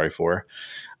feel sorry for.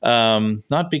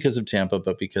 Not because of Tampa,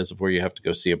 but because of where you have to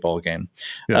go see a ball game.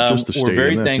 Yeah, just the stadium.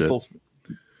 We're very thankful.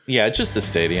 Yeah, just the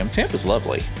stadium. Tampa's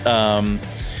lovely.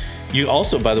 You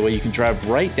also, by the way, you can drive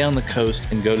right down the coast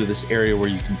and go to this area where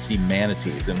you can see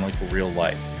manatees in like real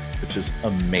life, which is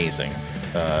amazing.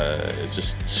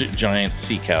 Just giant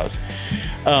sea cows.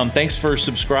 Thanks for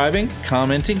subscribing,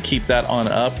 commenting. Keep that on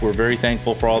up. We're very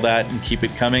thankful for all that and keep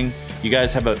it coming. You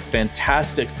guys have a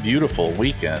fantastic, beautiful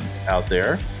weekend out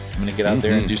there. I'm going to get out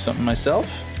there and do something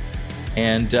myself.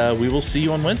 And we will see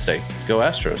you on Wednesday. Go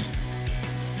Astros.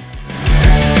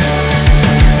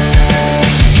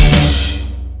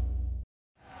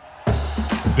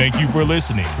 Thank you for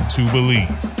listening to Believe.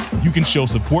 You can show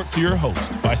support to your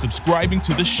host by subscribing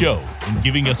to the show and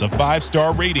giving us a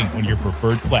 5-star rating on your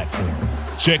preferred platform.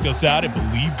 Check us out at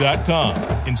Believe.com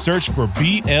and search for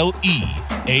BLEAV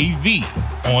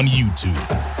on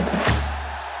YouTube.